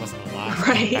here like it was in the last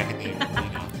right. back in the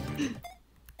arena.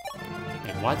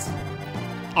 Wait, what?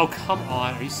 Oh, come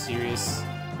on, are you serious?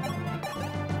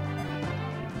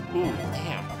 Ooh,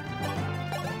 damn.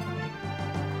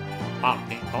 Wow,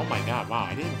 oh my god, wow,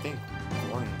 I didn't think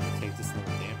Gordon would take this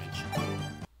little damage.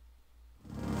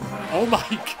 Oh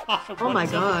my god, oh my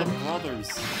god. The brothers?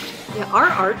 Yeah, our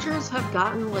archers have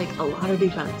gotten like a lot of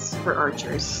defense for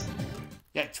archers.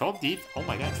 Yeah, 12 oh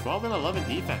my god, 12 and 11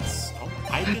 defense. Oh,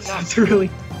 I did not. That's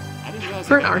really... I didn't realize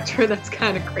for an archer, that's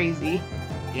kind of crazy.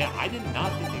 Yeah, I did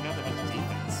not think they got that much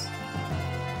defense.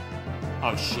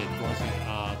 Oh shit, Gordon,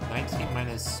 19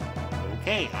 minus...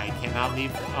 Okay, I cannot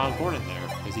leave Gordon there,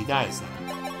 because he dies then.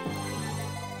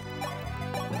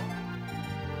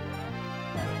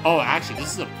 Oh, actually,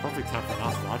 this is a perfect time for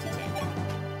Nosferatu to take him.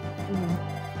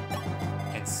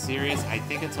 And Sirius, I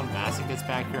think until Masson gets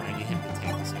back here, I need him to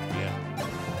take this area.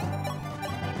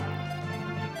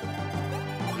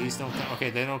 Please don't come.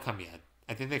 Okay, they don't come yet.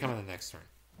 I think they come in the next turn.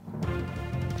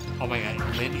 Oh my god,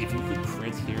 Lynn, if you could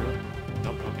crit here.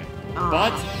 Nope, okay. But,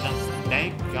 no,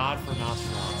 thank God for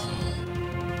Nosferatu.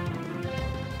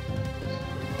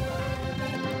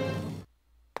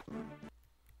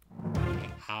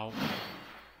 Okay, ow.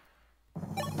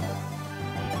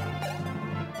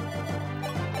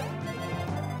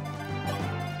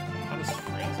 How does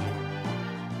Fred do?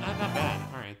 Not bad,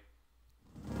 alright.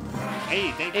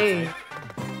 Hey, thank you.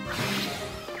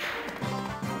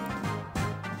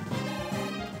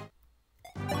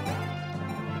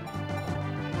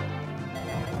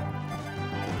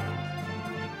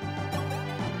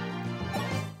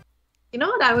 You know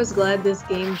what I was glad this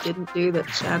game didn't do that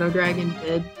Shadow Dragon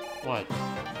did? What?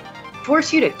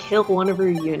 Force you to kill one of her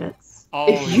units.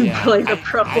 Oh, if you yeah. play the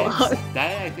prologue.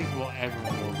 That I think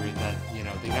everyone will read that, you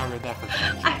know, they got rid of that for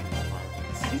dungeon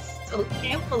requirements. I still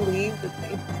can't believe that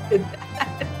they did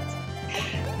that.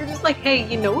 They're just like, hey,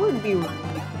 you know what would be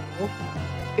really cool?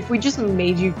 If we just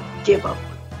made you give up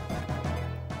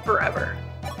forever.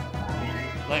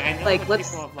 Like, I know like, that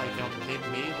people have, like, they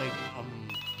made, like,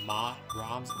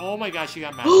 ROMs. Oh my gosh, she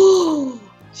got magic.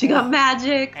 She got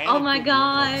magic! And oh my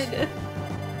god!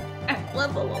 At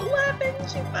level 11,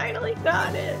 she finally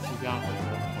got it! She got, like,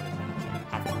 1 point of magic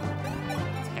after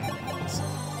 10 minutes.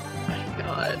 Oh my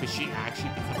god. Because she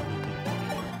actually became a really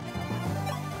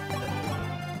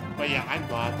good. But yeah, I'm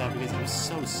glad that because it was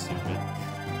so stupid.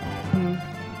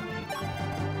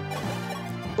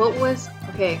 What was...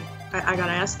 Okay, I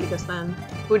gotta ask you this then.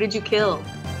 Who did you kill?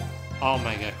 Oh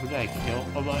my god, who did I kill?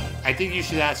 Oh, well, I think you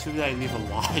should ask who did I leave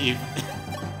alive.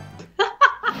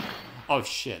 Oh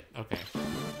shit. Okay.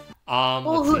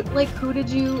 Well, who did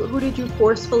you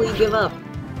forcefully give up?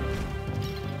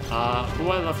 Who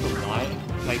I left alive?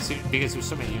 Like, so, because there's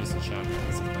so many units in Shadow.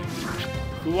 That's the thing.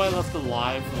 Who I left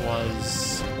alive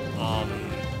was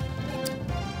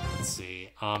let's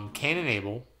see, Cain and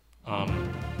Abel,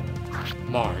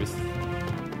 Marth,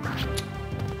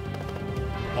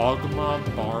 Ogma,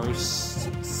 Bars,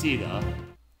 Sita.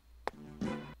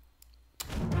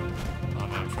 I'm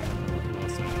trying to remember who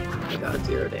else I had. I got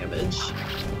 0 damage.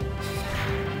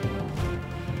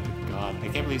 God, I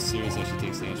can't believe Sirius actually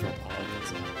takes the actual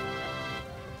politics.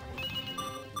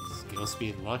 Skill,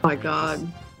 speed, luck. Oh my god.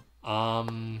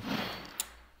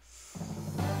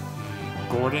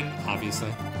 Gordon,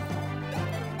 obviously.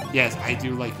 Yes, I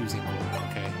do like using Gordon,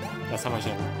 okay? That's how much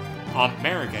I...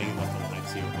 Merrick, I left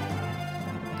alive too.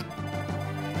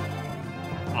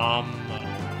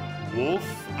 Wolf,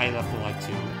 I left alive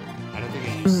too. I don't think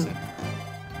I used it.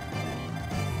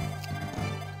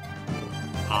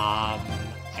 I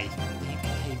think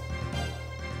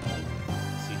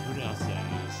let's see, who else did I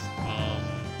use?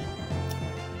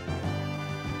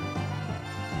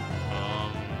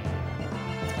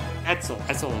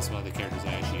 Etzel was one of the characters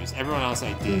I actually used. Everyone else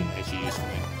I did actually use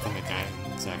from the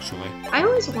guidance, actually. I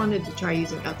always wanted to try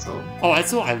using Etzel. Oh,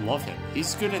 Etzel, I love him.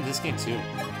 He's good in this game, too.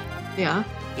 Yeah?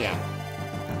 Yeah.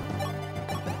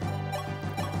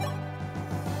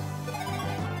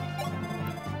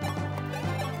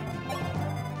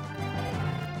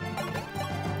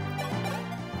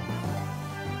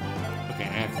 Okay, I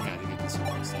have to kind of get this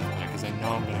one stuff back, because I know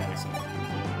I'm going to mix up.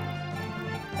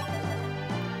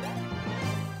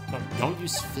 But don't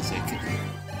use physics.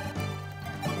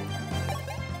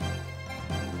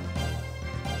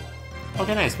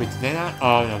 Okay, nice. Wait, did they not?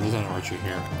 Oh, no, there's an archer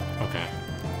here. Okay.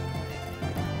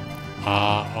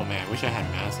 Oh man, I wish I had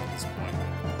mass at this point.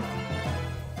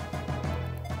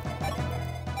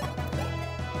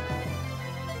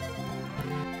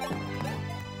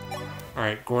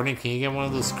 Alright, Gordon, can you get one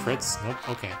of those crits? Nope,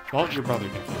 okay. Well, your brother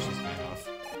can finish this guy off.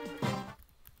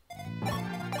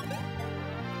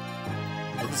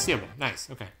 With the steel ball. Nice,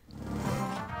 okay.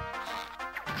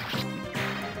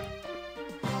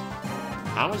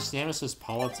 How much damage does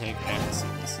Paula take? I haven't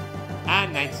seen this.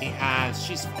 19.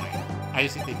 She's fine. I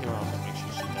just think they heal her up to make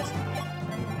sure she doesn't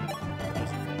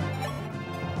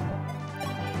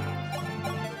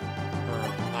or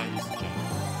not use the gem.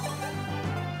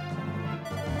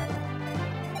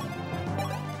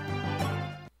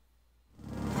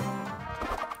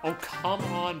 Oh, come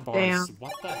on, Bars. Damn.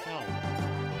 What the hell?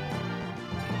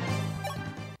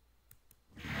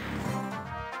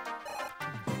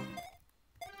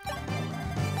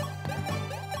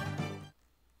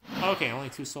 Okay, only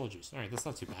 2 soldiers. Alright, that's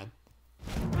not too bad.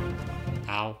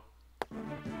 Ow.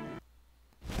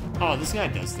 Oh, this guy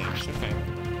does damage. Okay.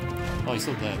 Oh, he's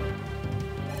still dead.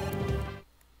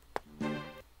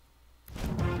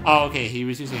 Oh, okay, he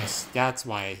was using a... That's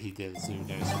why he did zoom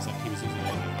damage. He was using a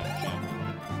gem.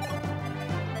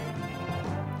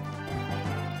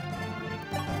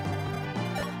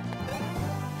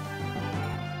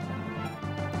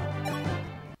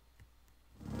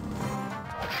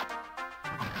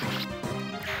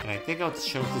 I think I'll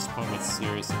choke this point with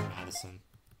Sirius and Madison.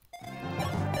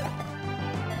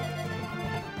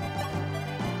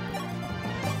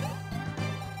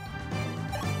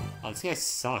 Oh, this guy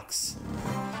sucks.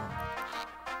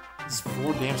 It's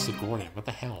 4 damage to Gordon. What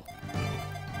the hell?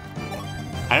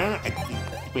 I don't know.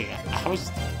 Wait, how much?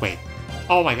 Wait.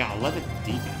 Oh my god, 11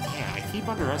 defense. Yeah, I keep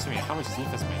underestimating how much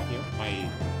defense my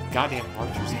goddamn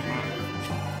archers have.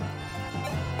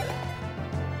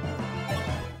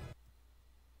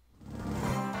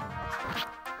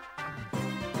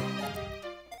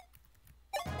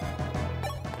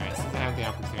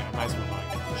 I might as well not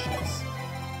get the chase.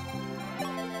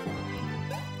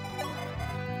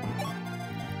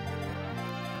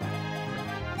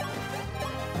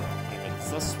 Wait, is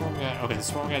that swarm guy? Okay, the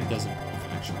swarm guy doesn't move,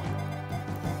 actually.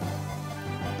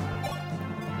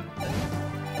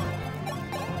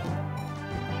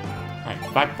 Alright,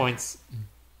 5 points.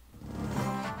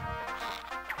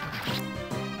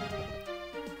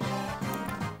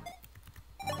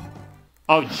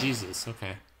 Oh, Jesus,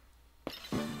 okay.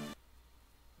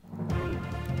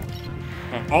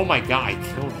 Oh my god, I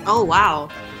killed him. Oh, wow.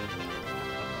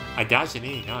 I dodged an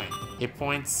 89. Hit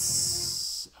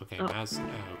points... Okay, Oh. that's... Okay,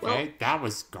 Well. that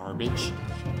was garbage.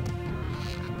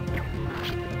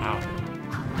 Ow.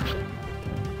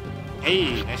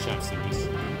 Hey, nice job, Sirius.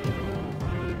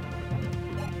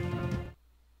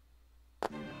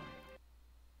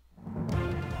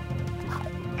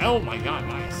 Oh my god,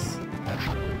 nice.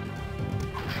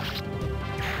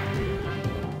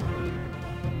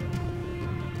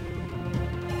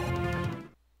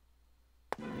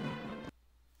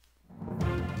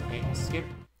 Skip.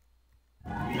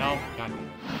 No, got it.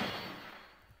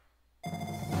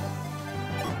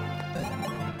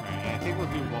 Alright, I think we'll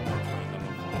do one more turn, then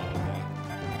we'll call it a day.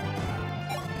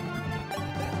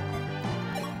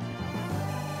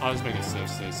 I'll just make a safe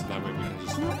state so that way we can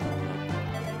just roll it up.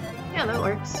 Yeah, that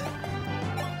works.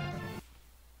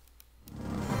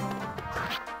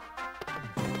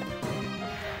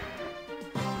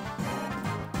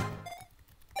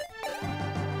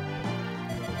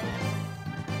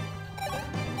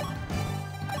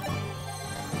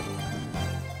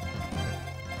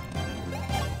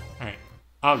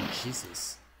 Oh,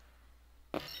 Jesus.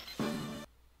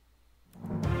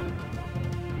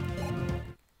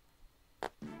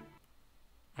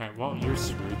 Alright, well, you're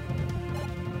screwed.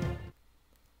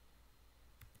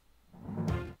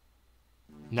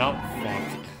 Nope,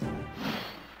 fuck.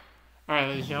 Alright,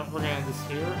 ladies and gentlemen, we're gonna end this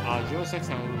here. Join us next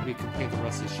time when we'll be completing the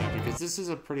rest of this chapter, because this is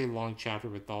a pretty long chapter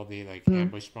with all the, like,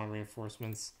 ambush bomb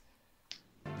reinforcements.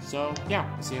 So, yeah,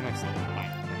 we'll see you next time.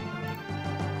 Bye.